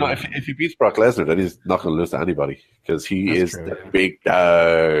Lesnar. If he beats Brock Lesnar, then he's not going to lose to anybody because he is the big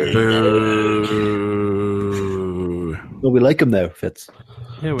dog. Well, we like him now, Fitz.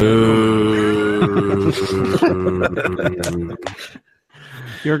 Yeah,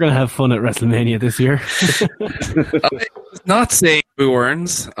 you're going to have fun at WrestleMania this year. I was not saying boo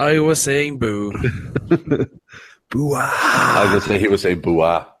earns. I was saying boo. Boo-ah. I was going to say he was saying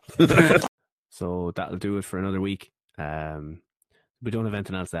boo-ah. So that'll do it for another week. We don't have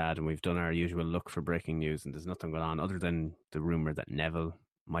anything else to add, and we've done our usual look for breaking news, and there's nothing going on other than the rumour that Neville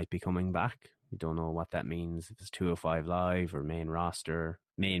might be coming back. We don't know what that means, if it's 205 Live or main roster,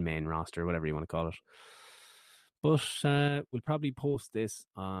 whatever you want to call it. But we'll probably post this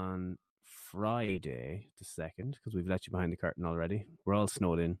on Friday the 2nd, because we've let you behind the curtain already. We're all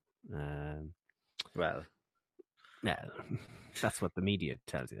snowed in. Well, Yeah, that's what the media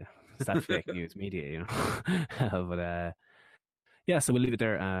tells you. It's that fake news media, But yeah, so we'll leave it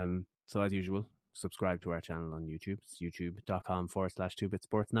there. So as usual, subscribe to our channel on YouTube. It's youtube.com/2bit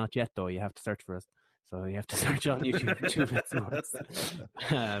sports. Not yet, though. You have to search for us. So you have to search on YouTube for 2bit sports.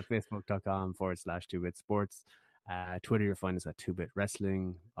 Facebook.com/2bit sports. Twitter, you'll find us at 2bit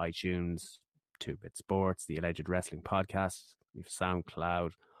wrestling. iTunes, 2bit sports. The Alleged Wrestling Podcast. We've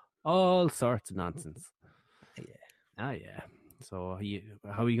SoundCloud. All sorts of nonsense. Yeah. So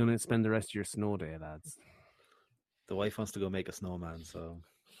how are you going to spend the rest of your snow day, lads? The wife wants to go make a snowman, so...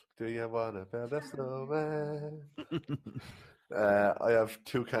 Do you want to build a snowman? I have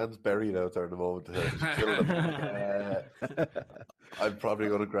 2 cans buried out there in the moment. I'm probably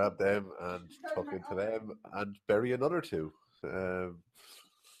going to grab them and tuck into them and bury another 2. I'm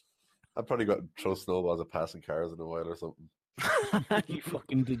probably going to throw snowballs at passing cars in a while or something. You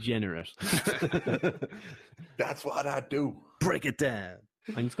fucking degenerate. That's what I do. Break it down.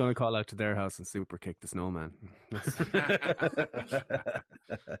 I'm just going to call out to their house and super kick the snowman.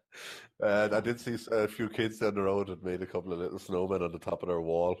 I did see a few kids down the road that made a couple of little snowmen on the top of their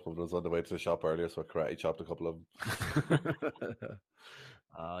wall when I was on the way to the shop earlier, so I karate chopped a couple of them.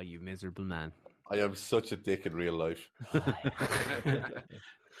 Oh, you miserable man. I am such a dick in real life.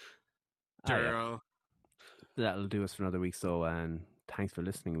 That'll do us for another week. So, and thanks for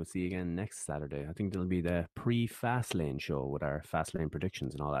listening. We'll see you again next Saturday. I think there'll be the pre-Fastlane show with our Fastlane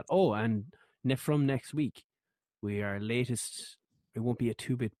predictions and all that. Oh, and from next week, our latest, it won't be a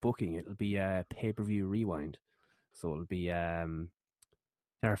 2-bit booking. It'll be a pay-per-view rewind. So it'll be our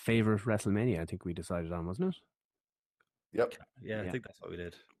favorite WrestleMania, I think we decided on, wasn't it? Yep. Yeah, I think that's what we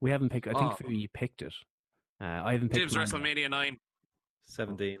did. We haven't picked, I think you picked it. I haven't picked Dibs WrestleMania 9.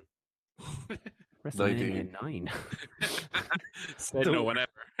 17. WrestleMania 9. Said no, whatever.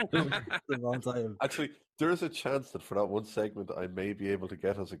 The wrong time. Actually, there is a chance that for that one segment, I may be able to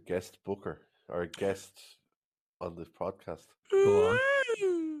get us a guest booker or a guest on this podcast. Go on.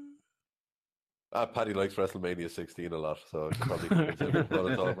 Paddy likes WrestleMania 16 a lot, so I probably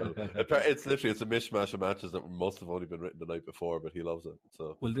it's a mishmash of matches that must have only been written the night before, but he loves it.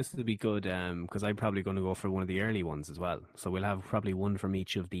 So well, this will be good because I'm probably going to go for one of the early ones as well. So we'll have probably one from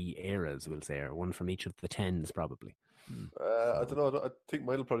each of the eras, we'll say, or one from each of the 10s, probably. I don't know. I think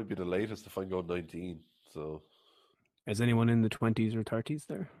mine will probably be the latest if I go 19. So is anyone in the 20s or 30s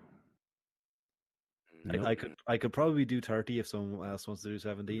there? No. I could probably do 30 if someone else wants to do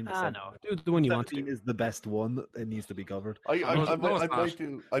 17. No, do the one you want to do. 17 is the best one. It needs to be covered. I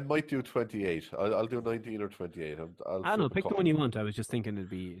might do 28. I'll do 19 or 28. I know, pick the one you want. I was just thinking it'd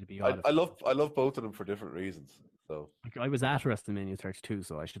be odd. I love both of them for different reasons. So I was at WrestleMania 32,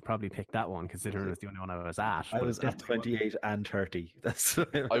 so I should probably pick that one considering it's the only one I was at. I was at 28 and 30. That's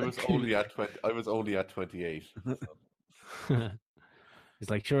I was only at 20. I was only at 28. So. It's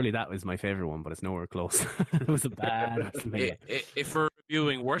like, surely that was my favorite one, but it's nowhere close. It was a bad WrestleMania. If we're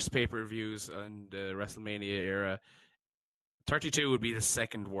reviewing worst pay-per-views and the WrestleMania era, 32 would be the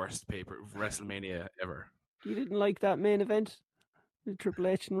second worst WrestleMania ever. You didn't like that main event? Triple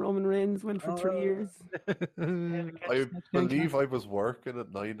H and Roman Reigns went for 3 years. I believe I was working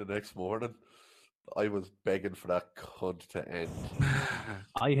at 9 the next morning. I was begging for that cunt to end.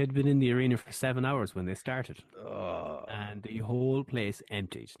 I had been in the arena for 7 hours when they started, and the whole place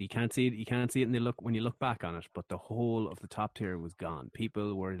emptied. You can't see it. You can't see it when you look back on it. But the whole of the top tier was gone.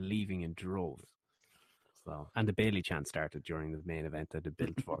 People were leaving in droves. So, and the Bailey chant started during the main event that had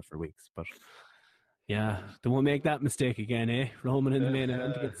built for weeks. But yeah, they won't make that mistake again, eh? Roman in the main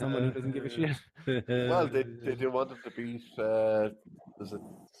event to get someone who doesn't give a shit. Well, they do want him to beat is it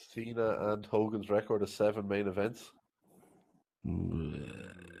Cena and Hogan's record of 7 main events?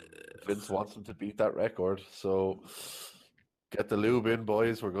 Vince wants him to beat that record, so get the lube in,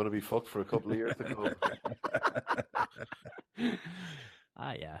 boys. We're going to be fucked for a couple of years to come.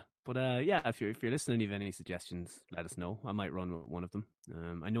 Yeah. But yeah, if you're listening and you have any suggestions, let us know. I might run with one of them.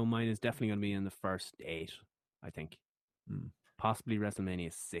 I know mine is definitely going to be in the first 8, I think. Possibly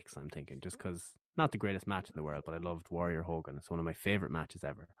WrestleMania 6, I'm thinking, just because not the greatest match in the world, but I loved Warrior Hogan. It's one of my favorite matches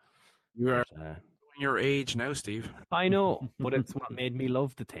ever. You are your age now, Steve. I know, but it's what made me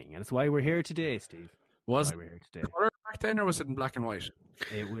love the thing, and it's why we're here today, Steve. Was it color back then, or was it in black and white?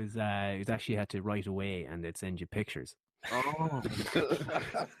 It was actually had to write away, and they'd send you pictures. Oh.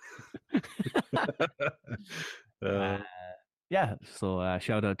 Yeah, so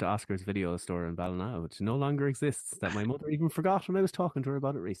shout out to Oscar's video store in Ballina, which no longer exists, that my mother even forgot when I was talking to her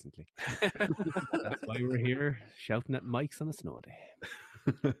about it recently. That's why we're here shouting at mics on a snow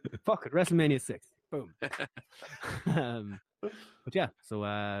day. Fuck it, WrestleMania 6. Boom. But yeah, so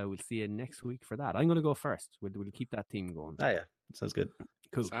we'll see you next week for that. I'm going to go first. We'll keep that theme going. Ah, yeah. Sounds good.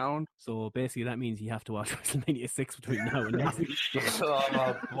 Cool. Sound. So basically, that means you have to watch WrestleMania 6 between now and next week. In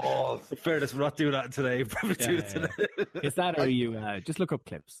fairness, we're not doing that today. Probably do it today. Is that or you just look up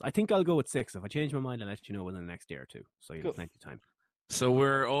clips? I think I'll go with 6. If I change my mind, I'll let you know within the next day or two. So you have plenty of time. So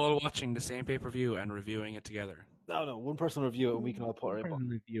we're all watching the same pay-per-view and reviewing it together. No, one person review it and we can all put our input.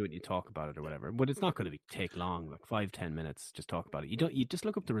 Review it and you talk about it or whatever. But it's not going to take long, like 5-10 minutes. Just talk about it. You just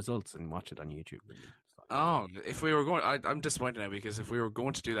look up the results and watch it on YouTube. Oh, if we were going, I'm disappointed now because if we were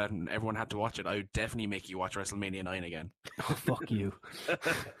going to do that and everyone had to watch it, I would definitely make you watch WrestleMania 9 again. Oh, fuck you.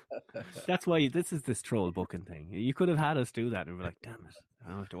 That's why this is this troll booking thing. You could have had us do that and we're like, damn it, I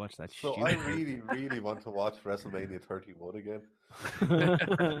don't have to watch that So shit. I really, really want to watch WrestleMania 31 again.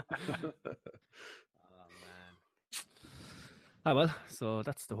 Ah, well, so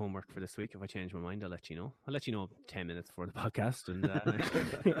that's the homework for this week. If I change my mind, I'll let you know. I'll let you know 10 minutes before the podcast. And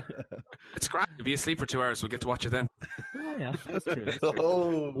it's great. You'll be asleep for 2 hours. We'll get to watch it then. Oh, yeah, that's true. That's true.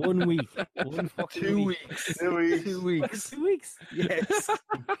 Oh, 1 week. 1 fucking 2 week. weeks. 2 weeks. 2 weeks. 2 weeks? Yes.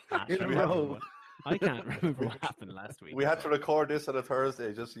 In a row. I can't remember what happened last week. We had to record this on a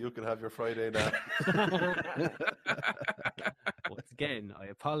Thursday just so you can have your Friday now. Once again, I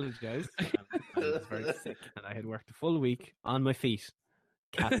apologise. I was very sick and I had worked a full week on my feet.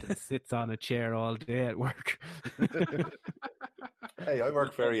 Captain sits on a chair all day at work. Hey, I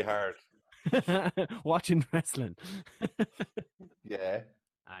work very hard. Watching wrestling. Yeah.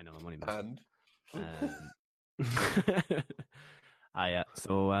 I know, I'm only And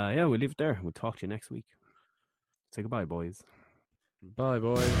so yeah, we'll leave it there. We'll talk to you next week. Say goodbye, boys. Bye,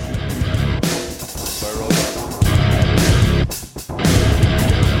 boys. Bye, Rob.